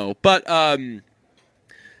fucking low. But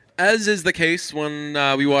as is the case when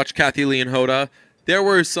we watched Kathy Lee and Hoda, there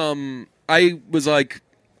were some... I was like,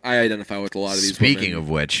 I identify with a lot of these Speaking women. of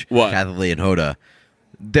which, What? Kathy Lee and Hoda,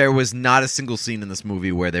 there was not a single scene in this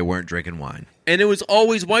movie where they weren't drinking wine. And it was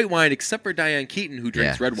always white wine, except for Diane Keaton, who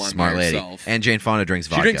drinks red wine smart by lady. herself. And Jane Fonda drinks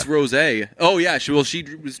She vodka. drinks rosé. Oh yeah, she was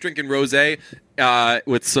drinking rosé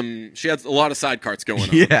with some. She had a lot of side carts going on.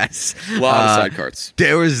 Yes, A lot of side carts.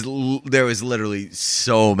 There was literally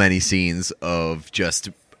so many scenes of just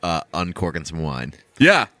uncorking some wine.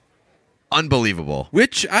 Yeah, Unbelievable.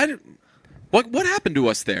 which what happened to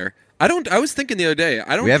us there? I was thinking the other day.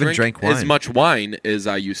 I don't. We haven't drink drank wine. as much wine as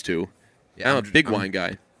I used to. Yeah, I'm a big wine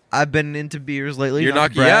guy. I've been into beers lately. You're not.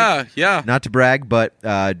 to brag. Yeah. Not to brag, but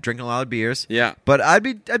drinking a lot of beers. Yeah. But I'd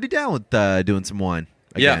be down with doing some wine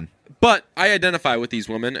again. Yeah. But I identify with these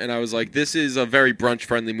women, and I was like, this is a very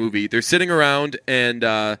brunch-friendly movie. They're sitting around, and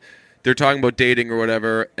they're talking about dating or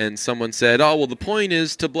whatever, and someone said, "Oh, well, the point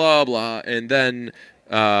is to blah, blah." And then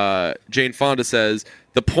Jane Fonda says,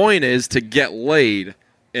 "The point is to get laid."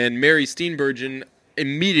 And Mary Steenburgen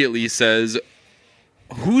immediately says,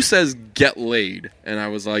 "Who says get laid?" And I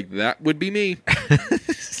was like, that would be me.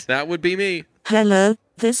 That would be me. Hello,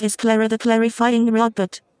 this is Clara the Clarifying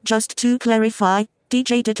Robot. Just to clarify,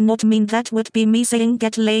 DJ did not mean that would be me saying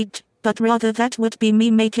get laid, but rather that would be me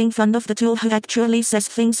making fun of the tool who actually says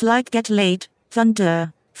things like get laid.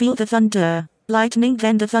 Thunder. Feel the thunder. Lightning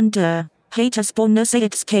then the thunder. Hate a spawner say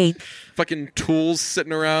it's cake. Fucking tools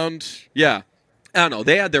sitting around. Yeah. I don't know.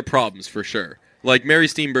 They had their problems for sure. Like Mary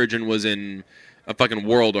Steenburgen was in a fucking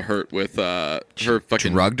world of hurt with her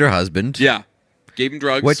fucking Drugged her husband. Yeah, gave him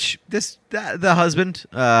drugs. Which the husband,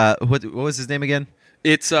 what was his name again?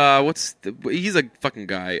 It's he's a fucking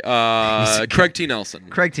guy. Craig T. Nelson.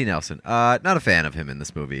 Craig T. Nelson. Not a fan of him in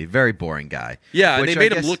this movie. Very boring guy. Yeah, and Which they I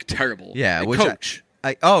made him guess- look terrible. Yeah, The which coach.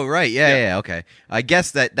 Oh right, Yeah. yeah, okay. I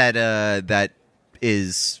guess that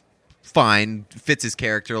is fine. Fits his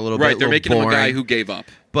character a little bit. Right, they're little making him a boring, guy who gave up.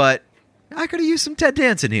 But I could have used some Ted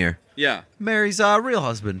Danson here. Yeah. Mary's real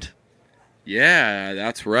husband. Yeah,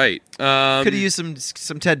 that's right. Could have used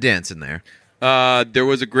some Ted Danson there. There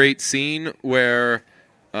was a great scene where,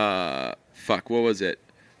 what was it?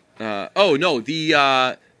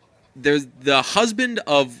 There's the husband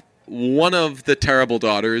of one of the terrible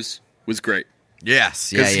daughters was great Yes,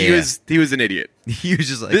 because he was an idiot. he was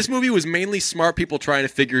just like This movie was mainly smart people trying to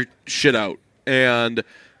figure shit out, and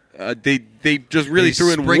they just really they threw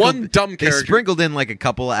in sprinkled- one dumb character. They sprinkled in like a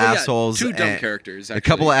couple of Yeah, assholes, two dumb and- characters, a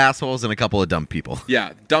couple actually. of assholes, and a couple of dumb people.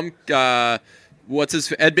 Yeah, dumb. Ed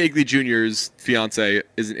Begley Jr.'s fiance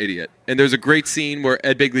is an idiot, and there's a great scene where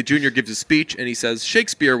Ed Begley Jr. gives a speech and he says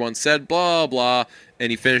Shakespeare once said blah blah, and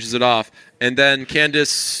he finishes it off, and then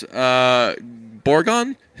Candice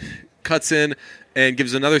Borgon cuts in and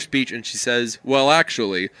gives another speech, and she says, "Well,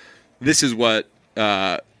 actually, this is what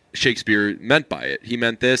Shakespeare meant by it. He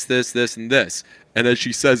meant this, this, this, and this." And as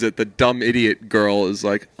she says it, the dumb idiot girl is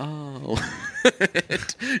like, "Oh."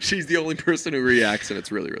 She's the only person who reacts, and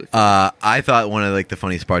it's really, really funny. I thought one of the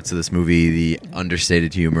funniest parts of this movie, the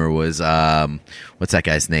understated humor, was what's that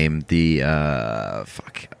guy's name? The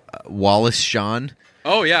Wallace Shawn.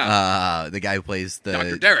 Oh, yeah. The guy who plays the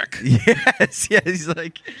Dr. Derek. Yes, he's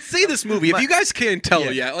like, See this movie. If you guys can't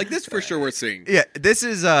tell yet, like, this for sure we're seeing. yeah, this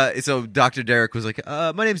is so Dr. Derek was like,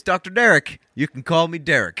 my name's Dr. Derek. You can call me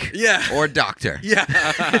Derek. Yeah. Or Doctor. Yeah.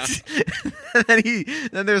 And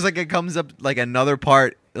then there's like it comes up like another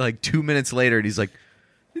part like 2 minutes later and he's like,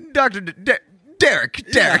 Dr. Derek.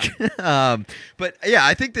 But yeah,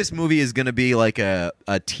 I think this movie is going to be like a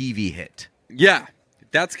TV hit. Yeah.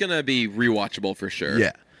 That's going to be rewatchable for sure.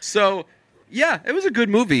 Yeah. So, yeah, it was a good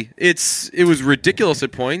movie. It was ridiculous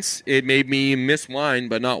at points. It made me miss wine,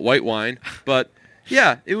 but not white wine. But,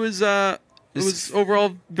 yeah, it was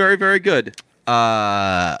overall very, very good.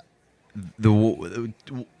 The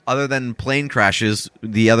other than plane crashes,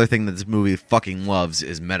 the other thing that this movie fucking loves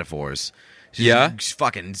is metaphors. She's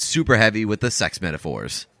fucking super heavy with the sex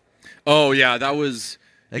metaphors. Oh, yeah, that was...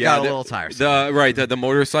 It got a little tiresome. The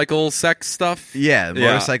motorcycle sex stuff. Yeah,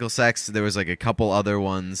 motorcycle sex. There was like a couple other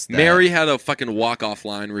ones. Mary had a fucking walk-off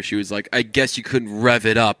line where she was like, I guess you couldn't rev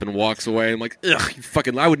it up, and walks away. I'm like, ugh, you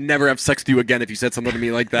fucking... I would never have sex with you again if you said something to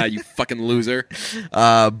me like that, you fucking loser.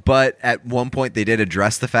 But at one point they did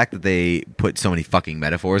address the fact that they put so many fucking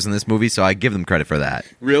metaphors in this movie, so I give them credit for that.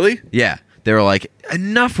 Really? Yeah. They were like,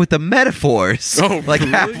 enough with the metaphors. Oh, like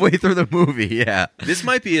really? halfway through the movie, yeah. This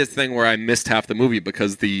might be a thing where I missed half the movie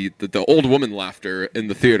because the old woman laughter in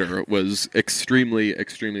the theater was extremely,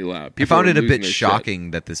 extremely loud. I found it a bit shit. shocking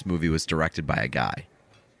that this movie was directed by a guy.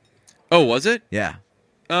 Oh, was it? Yeah.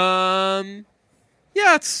 Yeah,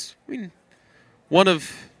 it's, I mean, one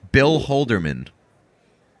of... Bill Holderman.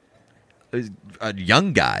 A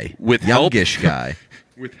young guy. With help? Youngish guy.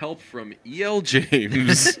 With help from E.L.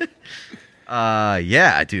 James.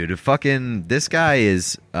 Yeah, dude. This guy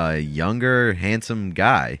is a younger, handsome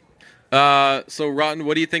guy. So Rotten,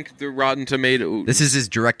 what do you think the Rotten Tomato... This is his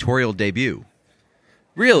directorial debut.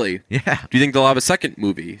 Really? Yeah. Do you think they'll have a second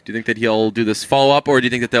movie? Do you think that he'll do this follow-up, or do you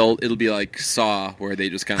think that it'll be like Saw, where they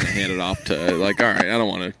just kind of hand it off to, like, all right, I don't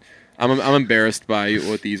want to... I'm embarrassed by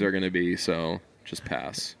what these are going to be, so just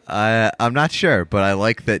pass. I'm not sure, but I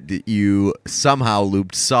like that you somehow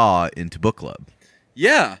looped Saw into book club.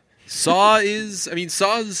 Yeah.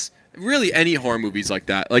 Saw's really any horror movies like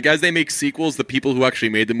that. Like, as they make sequels, the people who actually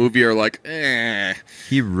made the movie are like, eh.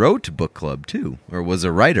 He wrote book club, too, or was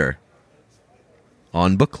a writer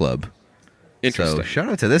on book club. Interesting. So shout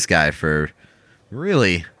out to this guy for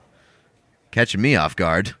really catching me off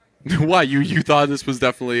guard. Why? You thought this was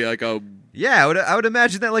definitely like a... Yeah, I would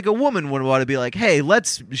imagine that like a woman would want to be like, hey,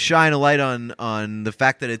 let's shine a light on the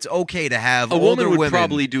fact that it's okay to have older woman would women.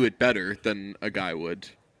 probably do it better than a guy would.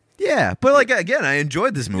 Yeah, but like again, I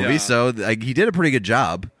enjoyed this movie, Yeah. so like, he did a pretty good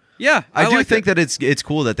job. Yeah, I do like think it. that it's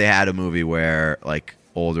cool that they had a movie where like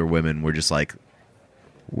older women were just like,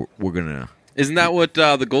 we're gonna. Isn't that what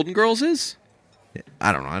the Golden Girls is?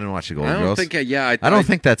 I don't know. I didn't watch the Golden I don't Girls. think. Yeah, I don't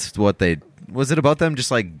think that's what they. Was it about them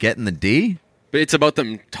just like getting the D? But it's about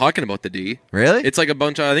them talking about the D. Really? It's like a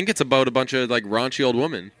bunch of... I think it's about a bunch of, like, raunchy old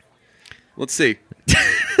women. Let's see.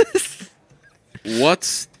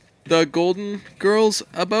 What's the Golden Girls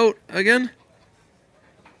about again?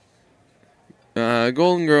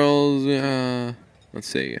 Golden Girls... let's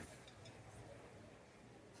see.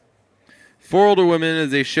 4 older women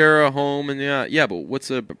as they share a home, and but what's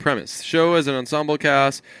the premise? Show as an ensemble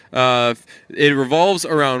cast. It revolves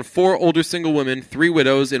around 4 older single women, 3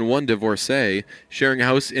 widows, and 1 divorcee, sharing a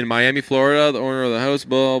house in Miami, Florida. The owner of the house,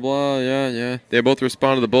 blah blah, yeah. They both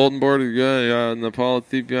respond to the bulletin board, and the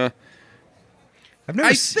politics, yeah.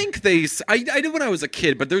 I think I did when I was a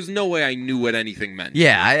kid, but there's no way I knew what anything meant.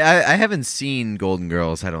 Yeah, I haven't seen Golden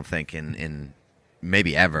Girls. I don't think in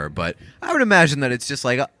maybe ever, but I would imagine that it's just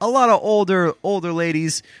like a lot of older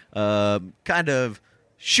ladies kind of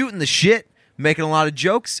shooting the shit, making a lot of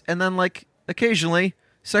jokes, and then like occasionally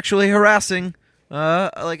sexually harassing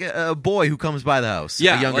like a boy who comes by the house,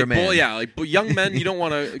 Yeah, a younger like man. young men. You don't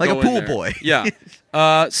want to Like go a pool in there. boy.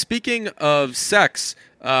 Yeah. Speaking of sex,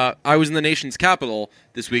 I was in the nation's capital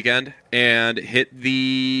this weekend and hit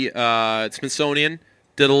the Smithsonian.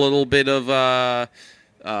 Did a little bit of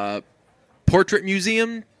portrait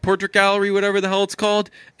museum, portrait gallery, whatever the hell it's called,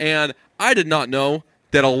 and I did not know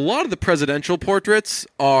that a lot of the presidential portraits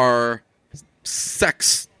are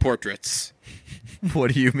sex portraits.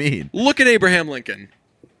 What do you mean? Look at Abraham Lincoln.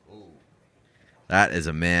 That is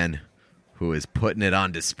a man who is putting it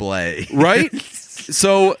on display. Right?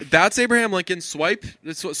 So that's Abraham Lincoln. Swipe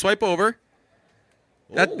over.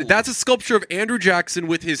 That's a sculpture of Andrew Jackson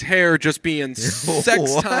with his hair just being sex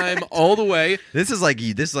What? time all the way. This is like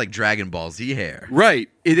Dragon Ball Z hair. Right.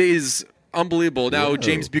 It is unbelievable. Now Whoa.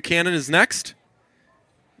 James Buchanan is next.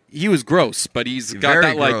 He was gross, but he's got Very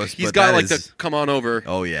that like gross, he's but got that like is- the come on over.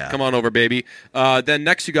 Oh, yeah. Come on over, baby. Then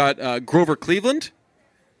next you got Grover Cleveland.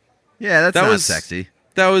 Yeah, that's That not was sexy.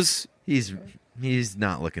 That was He's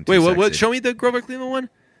not looking too wait. sexy. What? Show me the Grover Cleveland one.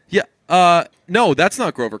 Yeah. No, that's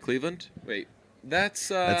not Grover Cleveland. Wait. That's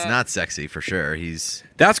not sexy for sure.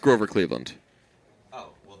 That's Grover Cleveland. Oh,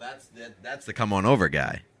 well that's the come on over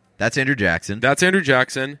guy. That's Andrew Jackson. That's Andrew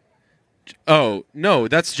Jackson. Oh, no,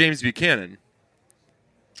 that's James Buchanan.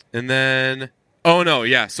 And then oh no,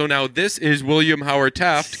 yeah. So now this is William Howard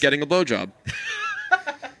Taft getting a blowjob.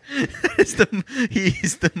 he's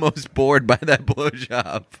the most bored by that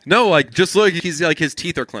blowjob. No, like just look, he's like his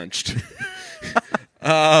teeth are clenched.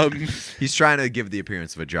 He's trying to give the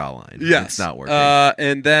appearance of a jawline. Yes. It's not working.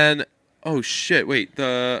 And then oh shit, wait,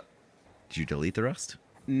 Did you delete the rest?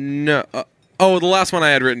 no oh, the last one I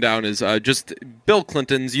had written down is just Bill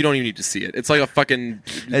Clinton's. You don't even need to see it. It's like a fucking.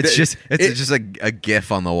 It's just a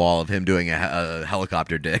gif on the wall of him doing a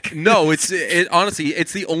helicopter dick. No, honestly,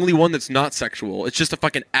 it's the only one that's not sexual. It's just a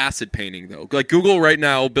fucking acid painting, though. Like Google right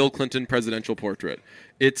now, Bill Clinton presidential portrait.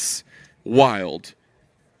 It's wild.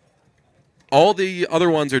 All the other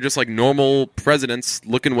ones are just like normal presidents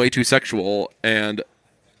looking way too sexual, and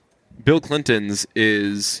Bill Clinton's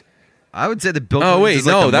is. I would say that Bill Oh Clinton wait, is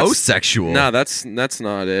like no, the that's most sexual. No, that's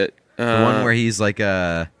not it. The one where he's like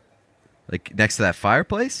next to that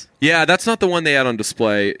fireplace. yeah, that's not the one they had on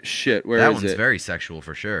display. Shit, where is That one's it? very sexual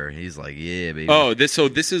for sure. He's like, yeah, baby. Oh, this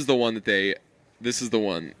is the one that they. This is the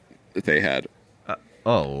one that they had.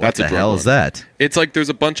 Oh, what That's a the drug hell one. is that? It's like there's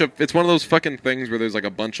a bunch of. It's one of those fucking things where there's like a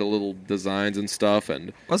bunch of little designs and stuff.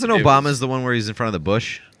 And Wasn't it Obama's was- the one where he's in front of the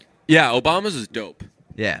bush? Yeah, Obama's is dope.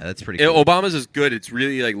 Yeah, that's pretty cool. Obama's is good. It's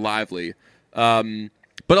really like lively.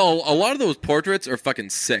 But a lot of those portraits are fucking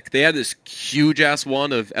sick. They had this huge ass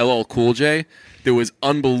one of LL Cool J that was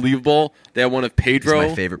unbelievable. They had one of He's Pedro.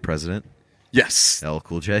 my favorite president, Yes, LL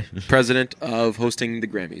Cool J. president of hosting the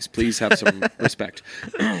Grammys. Please have some respect.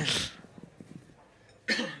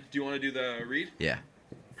 Do you want to do the read? Yeah.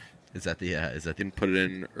 Is that the Didn't put it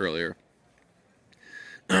in earlier.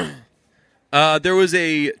 There was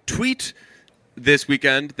a tweet this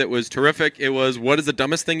weekend that was terrific. It was, what is the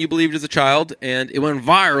dumbest thing you believed as a child? And it went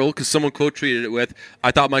viral because someone quote-tweeted it with,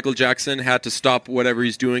 I thought Michael Jackson had to stop whatever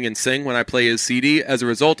he's doing and sing when I play his CD. As a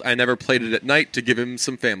result, I never played it at night to give him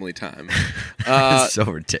some family time. It's so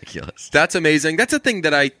ridiculous. That's amazing. That's a thing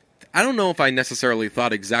that I don't know if I necessarily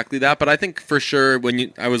thought exactly that, but I think for sure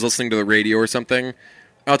when I was listening to the radio or something,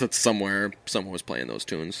 I thought somewhere someone was playing those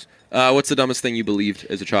tunes. What's the dumbest thing you believed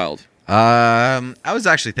as a child? I was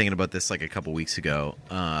actually thinking about this like a couple weeks ago.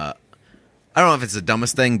 I don't know if it's the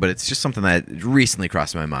dumbest thing, but it's just something that recently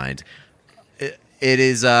crossed my mind. It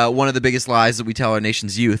is one of the biggest lies that we tell our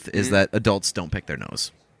nation's youth is that adults don't pick their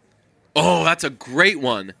nose. Oh, that's a great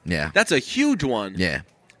one. Yeah. That's a huge one. Yeah.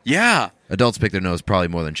 Yeah. Adults pick their nose probably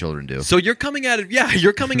more than children do. So you're coming at it,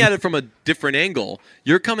 you're coming at it from a different angle.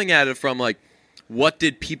 You're coming at it from like, what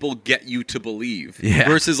did people get you to believe? Yeah.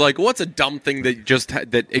 Versus like, what's a dumb thing that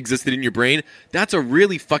that existed in your brain? That's a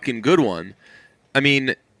really fucking good one. I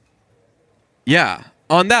mean, yeah.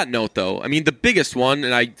 On that note, though, I mean, the biggest one,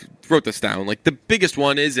 and I wrote this down, like the biggest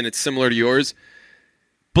one is, and it's similar to yours,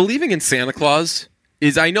 believing in Santa Claus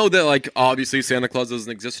is, I know that like obviously Santa Claus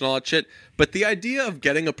doesn't exist and all that shit, but the idea of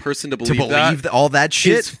getting a person to believe, all that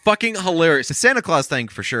shit? is fucking hilarious. The Santa Claus thing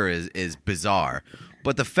for sure is bizarre.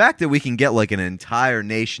 But the fact that we can get like an entire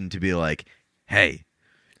nation to be like, hey,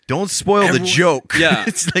 don't spoil the joke. Yeah.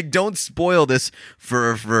 It's like, don't spoil this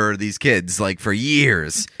for these kids, like for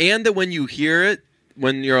years. And that when you hear it,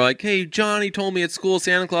 when you're like, hey, Johnny told me at school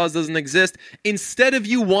Santa Claus doesn't exist, instead of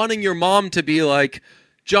you wanting your mom to be like,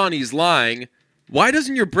 Johnny's lying, why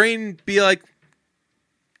doesn't your brain be like,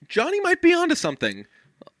 Johnny might be onto something?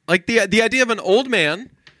 Like the idea of an old man,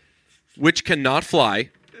 which cannot fly.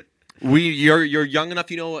 You're young enough,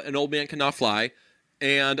 you know, an old man cannot fly,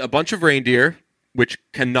 and a bunch of reindeer, which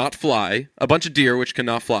cannot fly, a bunch of deer, which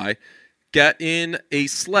cannot fly, get in a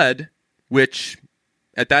sled, which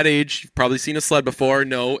at that age, you've probably seen a sled before.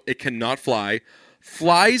 No, it cannot fly.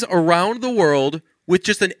 Flies around the world with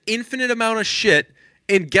just an infinite amount of shit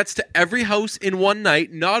and gets to every house in one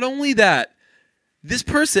night. Not only that, this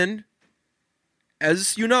person,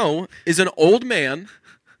 as you know, is an old man,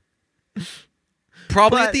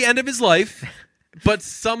 probably at the end of his life, but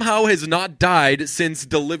somehow has not died since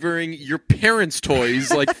delivering your parents'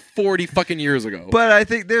 toys like 40 fucking years ago. But I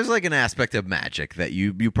think there's like an aspect of magic that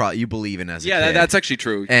you probably you believe in as a kid. that's actually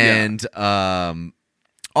true. And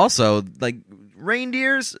also like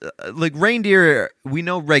reindeers, we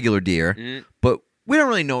know regular deer, but we don't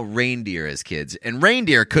really know reindeer as kids, and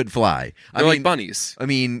reindeer could fly. They're like bunnies. I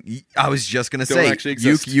mean, I was just gonna Don't say, actually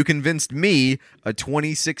exist. you convinced me, a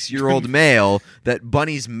 26-year-old male, that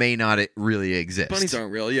bunnies may not really exist. Bunnies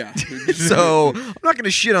aren't real, yeah. So I'm not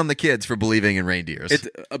gonna shit on the kids for believing in reindeers.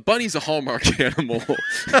 A bunny's a hallmark animal.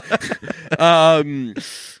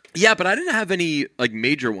 Yeah, but I didn't have any like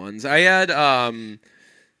major ones. I had, I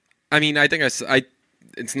mean, I think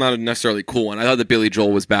it's not a necessarily cool one. I thought that Billy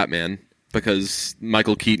Joel was Batman because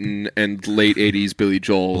Michael Keaton and late 80s Billy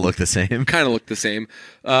Joel Look the same. kind of look the same.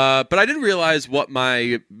 But I didn't realize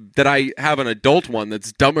that I have an adult one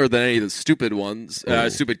that's dumber than any of the stupid ones,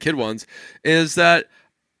 stupid kid ones, is that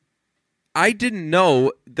I didn't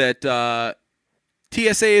know that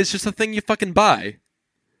TSA is just a thing you fucking buy.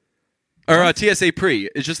 Or TSA pre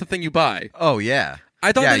is just a thing you buy. Oh yeah.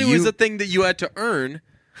 I thought that it was a thing that you had to earn,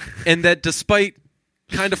 and that despite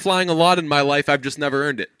kind of flying a lot in my life, I've just never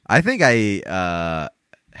earned it. I think I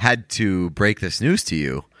had to break this news to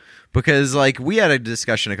you because, like, we had a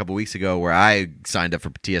discussion a couple weeks ago where I signed up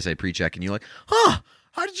for TSA PreCheck, and you're like, "Huh?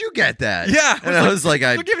 How did you get that?" Yeah, and I was like,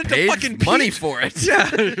 "I "Don't give it to paid fucking money Pete." for it."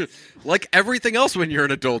 Yeah, like everything else when you're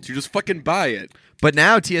an adult, you just fucking buy it. But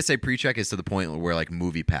now TSA PreCheck is to the point where like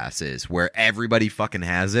Movie Pass is, where everybody fucking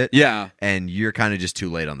has it. Yeah, and you're kind of just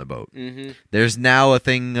too late on the boat. Mm-hmm. There's now a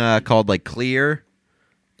thing called like Clear.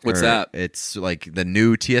 What's that? It's like the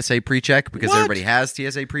new TSA PreCheck because What? everybody has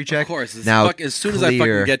TSA PreCheck. Of course. Now, as soon as I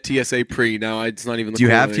fucking get TSA pre, now it's not even. Do you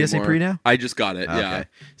cool have TSA anymore. pre now? I just got it. Yeah, Okay.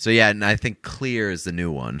 So yeah, and I think Clear is the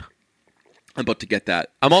new one. I'm about to get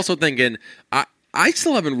that. I'm also thinking I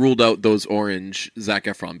still haven't ruled out those orange Zac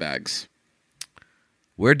Efron bags.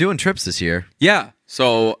 We're doing trips this year. Yeah.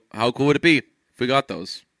 So how cool would it be if we got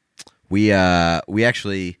those? We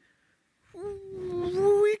actually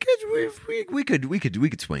we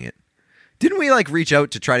could swing it. Didn't we like reach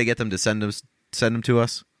out to try to get them to send them to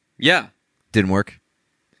us? Yeah. Didn't work.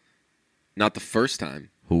 Not the first time.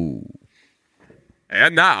 Ooh.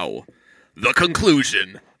 And now, the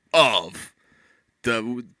conclusion of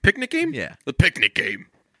the picnic game? Yeah. The picnic game.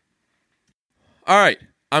 All right.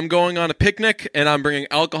 I'm going on a picnic, and I'm bringing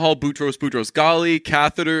alcohol, Boutros Ghali,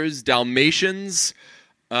 catheters, Dalmatians,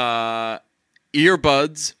 earbuds,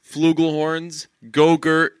 flugelhorns,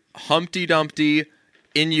 Go-Gurt, Humpty Dumpty,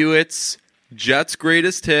 Inuits, Jet's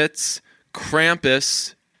Greatest Hits,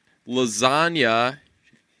 Krampus, lasagna,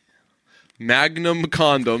 Magnum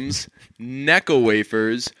condoms, Necco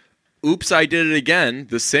wafers, Oops, I Did It Again,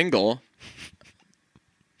 the single,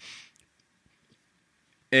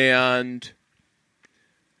 and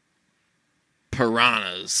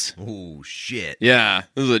piranhas. Oh shit. Yeah,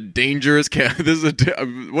 this is a dangerous this is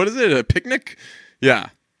what is it? A picnic? Yeah.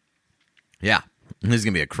 Yeah. This is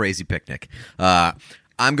going to be a crazy picnic.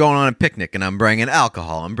 I'm going on a picnic, and I'm bringing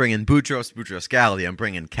alcohol. I'm bringing Boutros Ghali. I'm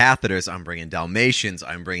bringing catheters. I'm bringing Dalmatians.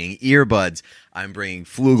 I'm bringing earbuds. I'm bringing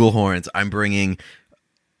flugelhorns. I'm bringing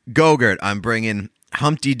Go-Gurt. I'm bringing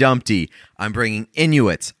Humpty Dumpty. I'm bringing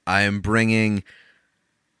Inuits. I'm bringing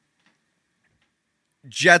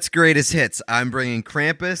Jet's Greatest Hits. I'm bringing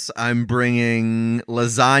Krampus. I'm bringing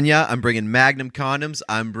lasagna. I'm bringing Magnum condoms.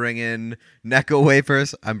 I'm bringing Necco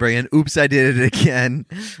wafers. I'm bringing Oops, I Did It Again.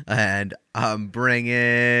 And I'm bringing...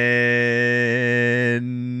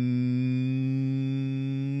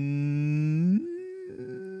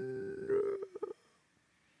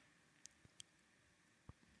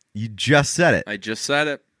 You just said it. I just said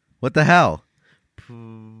it. What the hell?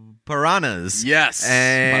 Piranhas. Yes.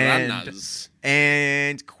 And... Piranhas.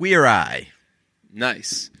 And Queer Eye.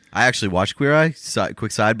 Nice. I actually watched Queer Eye.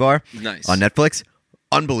 Quick sidebar. Nice. On Netflix.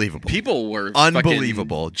 Unbelievable. People were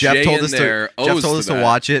unbelievable. Jeff told us to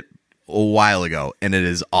watch it a while ago, and it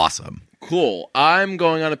is awesome. Cool. I'm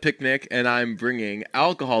going on a picnic, and I'm bringing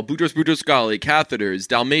alcohol, Boutros Ghali, catheters,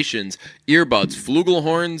 Dalmatians, earbuds,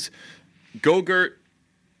 flugelhorns, Go-Gurt,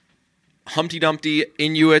 Humpty Dumpty,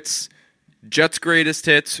 Inuits, Jet's Greatest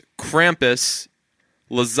Hits, Krampus,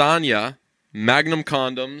 lasagna, Magnum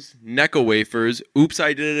condoms, Necco wafers, Oops,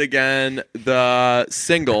 I Did It Again, the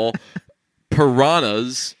single,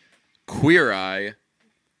 piranhas, Queer Eye,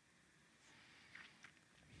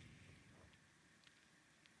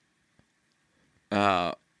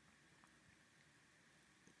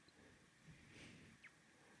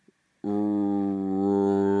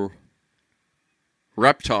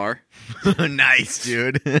 Reptar. Nice,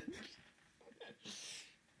 dude.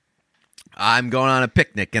 I'm going on a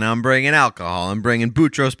picnic and I'm bringing alcohol. I'm bringing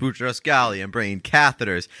Boutros Boutros-Ghali. I'm bringing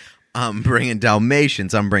catheters. I'm bringing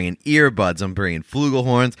Dalmatians. I'm bringing earbuds. I'm bringing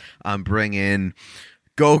flugelhorns. I'm bringing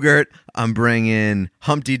Go-Gurt. I'm bringing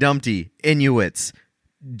Humpty Dumpty, Inuits,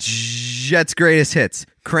 Jet's Greatest Hits,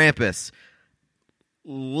 Krampus,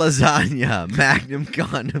 lasagna, Magnum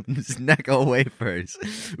condoms, Necco wafers.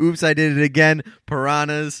 Oops, I did it again.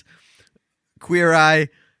 Piranhas, Queer Eye,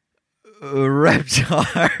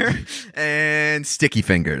 Reptar, and Sticky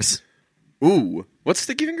Fingers. Ooh, what's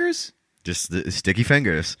Sticky Fingers? Just the Sticky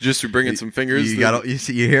Fingers. Just for bringing some fingers.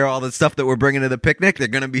 You hear all the stuff that we're bringing to the picnic? They're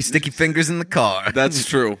going to be sticky fingers in the car. That's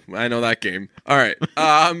true. I know that game. All right.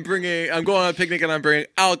 I'm going on a picnic and I'm bringing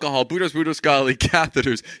alcohol, Boutros Boutros-Ghali,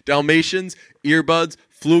 catheters, Dalmatians, earbuds,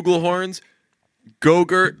 flugelhorns,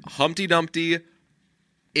 Go-Gurt, Humpty Dumpty,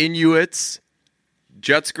 Inuits,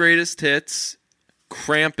 Jet's Greatest Hits,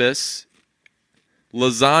 Krampus,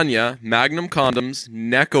 lasagna, Magnum condoms,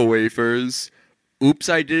 Necco wafers, Oops,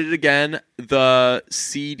 I Did It Again, the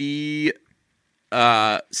CD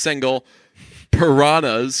single,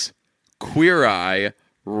 Piranhas, Queer Eye,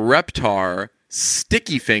 Reptar,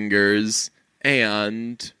 Sticky Fingers,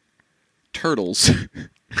 and Turtles.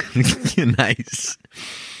 Nice.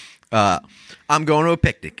 I'm going to a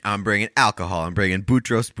picnic. I'm bringing alcohol. I'm bringing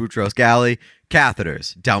Boutros Boutros-Ghali,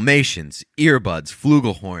 catheters, Dalmatians, earbuds,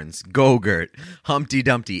 flugelhorns, Go-Gurt, Humpty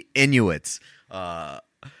Dumpty, Inuits,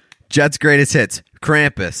 Jet's Greatest Hits,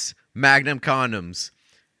 Krampus, Magnum condoms,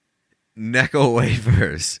 Necco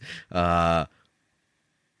wafers, oh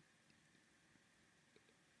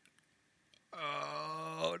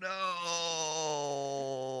no.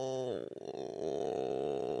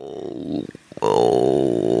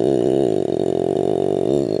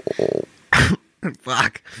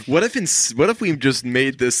 Fuck. What if we just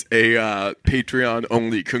made this a Patreon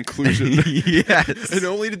only conclusion? Yes. And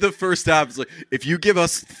only did the first half. It's like, if you give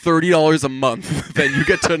us $30 a month, then you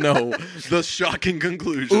get to know the shocking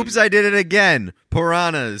conclusion. Oops, I did it again.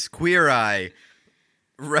 Piranhas, Queer Eye,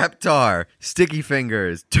 Reptar, Sticky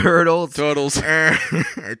Fingers, Turtles, Turtles.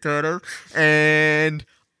 Turtles, and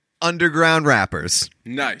Underground Rappers.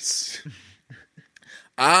 Nice.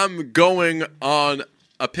 I'm going on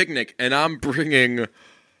a picnic, and I'm bringing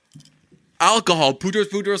alcohol, Boutros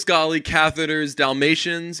Boutros-Ghali, catheters,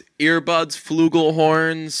 Dalmatians, earbuds,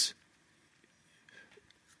 flugelhorns,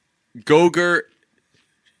 Go-Gurt,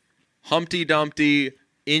 Humpty Dumpty,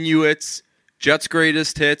 Inuits, Jet's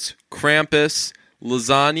Greatest Hits, Krampus,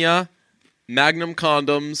 lasagna, Magnum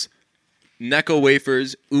condoms, Necco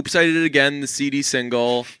wafers, Oops, I Did It Again, the CD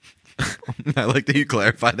single. I like that you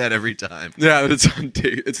clarify that every time. Yeah, it's on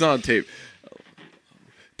tape. It's not on tape.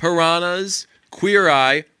 Piranhas, Queer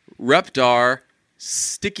Eye, Reptar,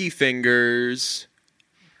 Sticky Fingers,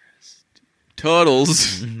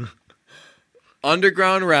 Turtles,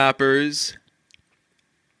 Underground Rappers,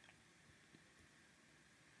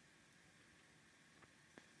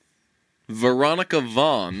 Veronica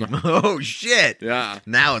Vaughn. Oh, shit. Yeah.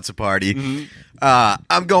 Now it's a party.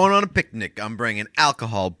 I'm going on a picnic. I'm bringing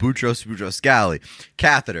alcohol, Boutros Boutros-Ghali,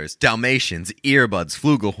 catheters, Dalmatians, earbuds,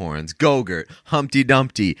 flugelhorns, Go-Gurt, Humpty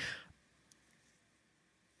Dumpty,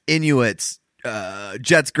 Inuits,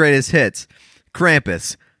 Jet's Greatest Hits,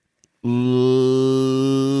 Krampus,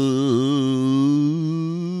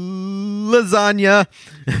 lasagna,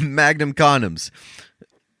 Magnum condoms.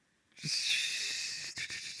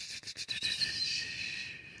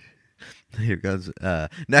 Here goes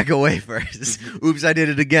Necco wafers. Oops, I Did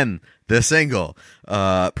It Again. The single.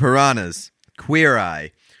 Piranhas. Queer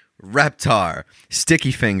Eye. Reptar.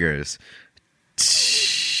 Sticky Fingers.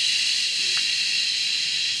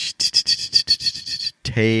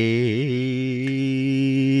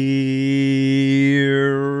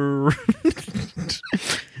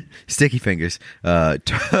 Sticky Fingers.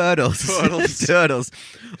 Turtles. Turtles.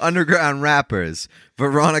 Underground Rappers.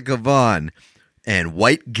 Veronica Vaughn. And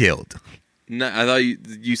White Guild. No, I thought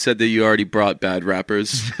you said that you already brought bad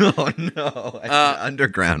rappers. Oh, no.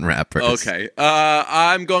 Underground Rappers. Okay.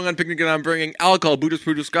 I'm going on a picnic and I'm bringing alcohol, Boutros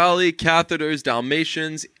Boutros-Ghali, catheters,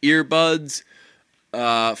 Dalmatians, earbuds,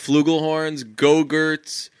 flugelhorns,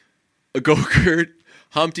 Go-Gurt,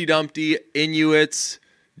 Humpty Dumpty, Inuits,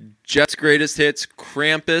 Jet's Greatest Hits,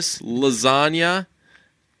 Krampus, lasagna,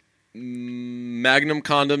 Magnum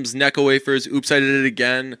condoms, Necco wafers, Oops, I Did It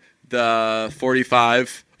Again, the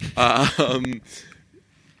 45,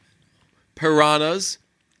 Piranhas,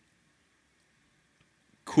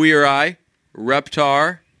 Queer Eye,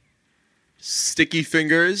 Reptar, Sticky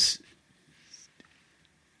Fingers,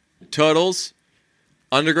 Turtles,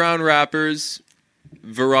 Underground Rappers,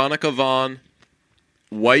 Veronica Vaughn,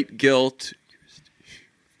 White Guilt,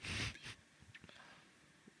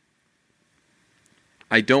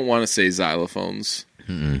 I don't want to say xylophones.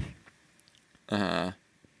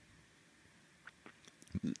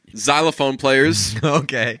 Xylophone players.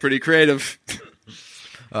 Okay. Pretty creative.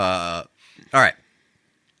 All right.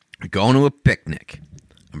 We're going to a picnic.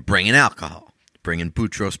 I'm bringing alcohol. Bringing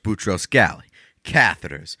Boutros Ghali,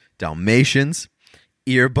 catheters, Dalmatians,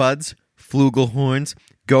 earbuds, flugelhorns,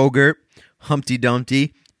 Go-Gurt, Humpty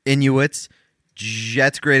Dumpty, Inuits,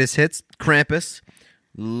 Jet's Greatest Hits, Krampus,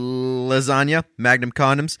 lasagna, Magnum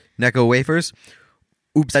condoms, Necco wafers,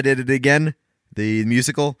 Oops, I Did It Again, the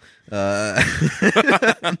musical,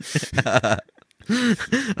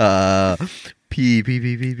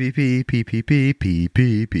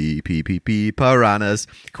 piranhas,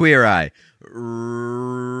 Queer Eye,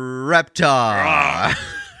 Reptar,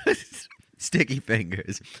 Sticky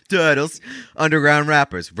Fingers, Turtles, Underground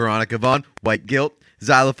Rappers, Veronica Vaughn, White Guilt,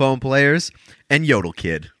 Xylophone Players, and Yodel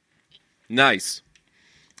Kid. Nice.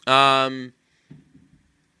 Would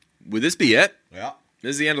this be it? Yeah.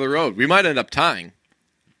 This is the end of the road. We might end up tying,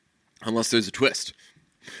 unless there's a twist.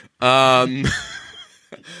 I'm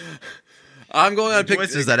going on a The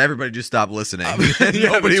twist is that everybody just stopped listening.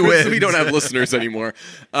 Nobody wins. We don't have listeners anymore.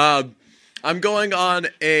 I'm going on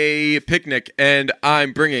a picnic, and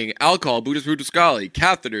I'm bringing alcohol, Boutros Ghali,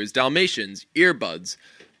 catheters, Dalmatians, earbuds,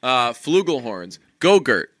 flugelhorns,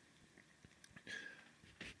 Go-Gurt,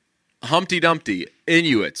 Humpty Dumpty,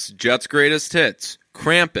 Inuits, Jet's Greatest Hits,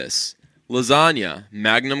 Krampus, lasagna,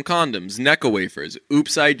 Magnum condoms, Necco wafers,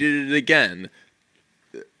 Oops, I Did It Again,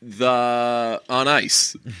 the on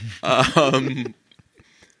ice,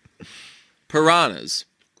 piranhas,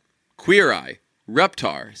 Queer Eye,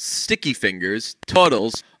 Reptar, Sticky Fingers,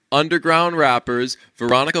 Turtles, Underground Rappers,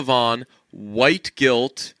 Veronica Vaughn, White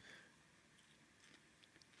Guilt,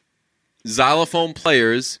 Xylophone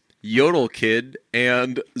Players, Yodel Kid,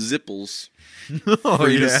 and Zipples for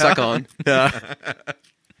you to suck on. Yeah.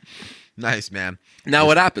 Nice, man. Now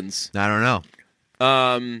what happens? I don't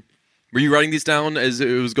know. Were you writing these down as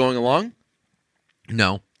it was going along?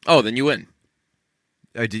 No. Oh, then you win.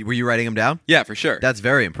 Were you writing them down? Yeah, for sure. That's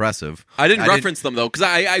very impressive. I didn't reference them though, because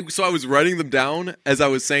I was writing them down as I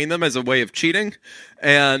was saying them as a way of cheating,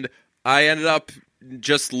 and I ended up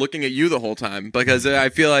just looking at you the whole time because I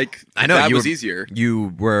feel like that was easier.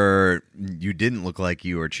 You didn't look like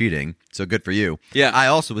you were cheating, so good for you. Yeah. I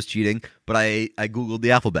also was cheating, but I Googled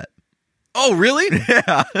the alphabet. Oh, really?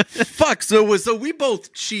 Yeah. Fuck. So we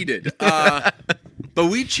both cheated. But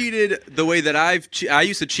we cheated the way that I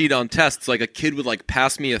used to cheat on tests. Like a kid would like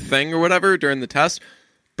pass me a thing or whatever during the test,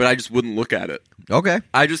 but I just wouldn't look at it. Okay.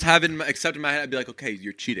 I just have it accept in my head. I'd be like, okay,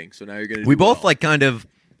 you're cheating. So now you're gonna. We both like kind of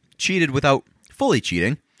cheated without fully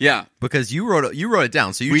cheating. Yeah. Because you wrote it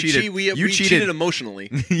down, so you cheated. We you cheated emotionally,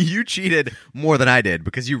 you cheated more than I did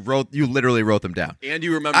because you literally wrote them down. and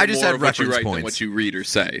you remember I just more had of what you reference write than points. what you read or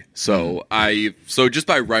say. So so just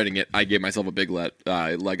by writing it, I gave myself a big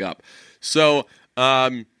leg up. So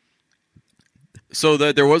there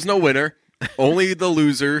was no winner, only the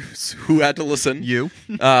losers who had to listen. You.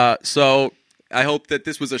 So I hope that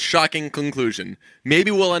this was a shocking conclusion. Maybe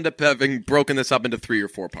we'll end up having broken this up into 3 or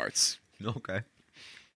 4 parts. Okay.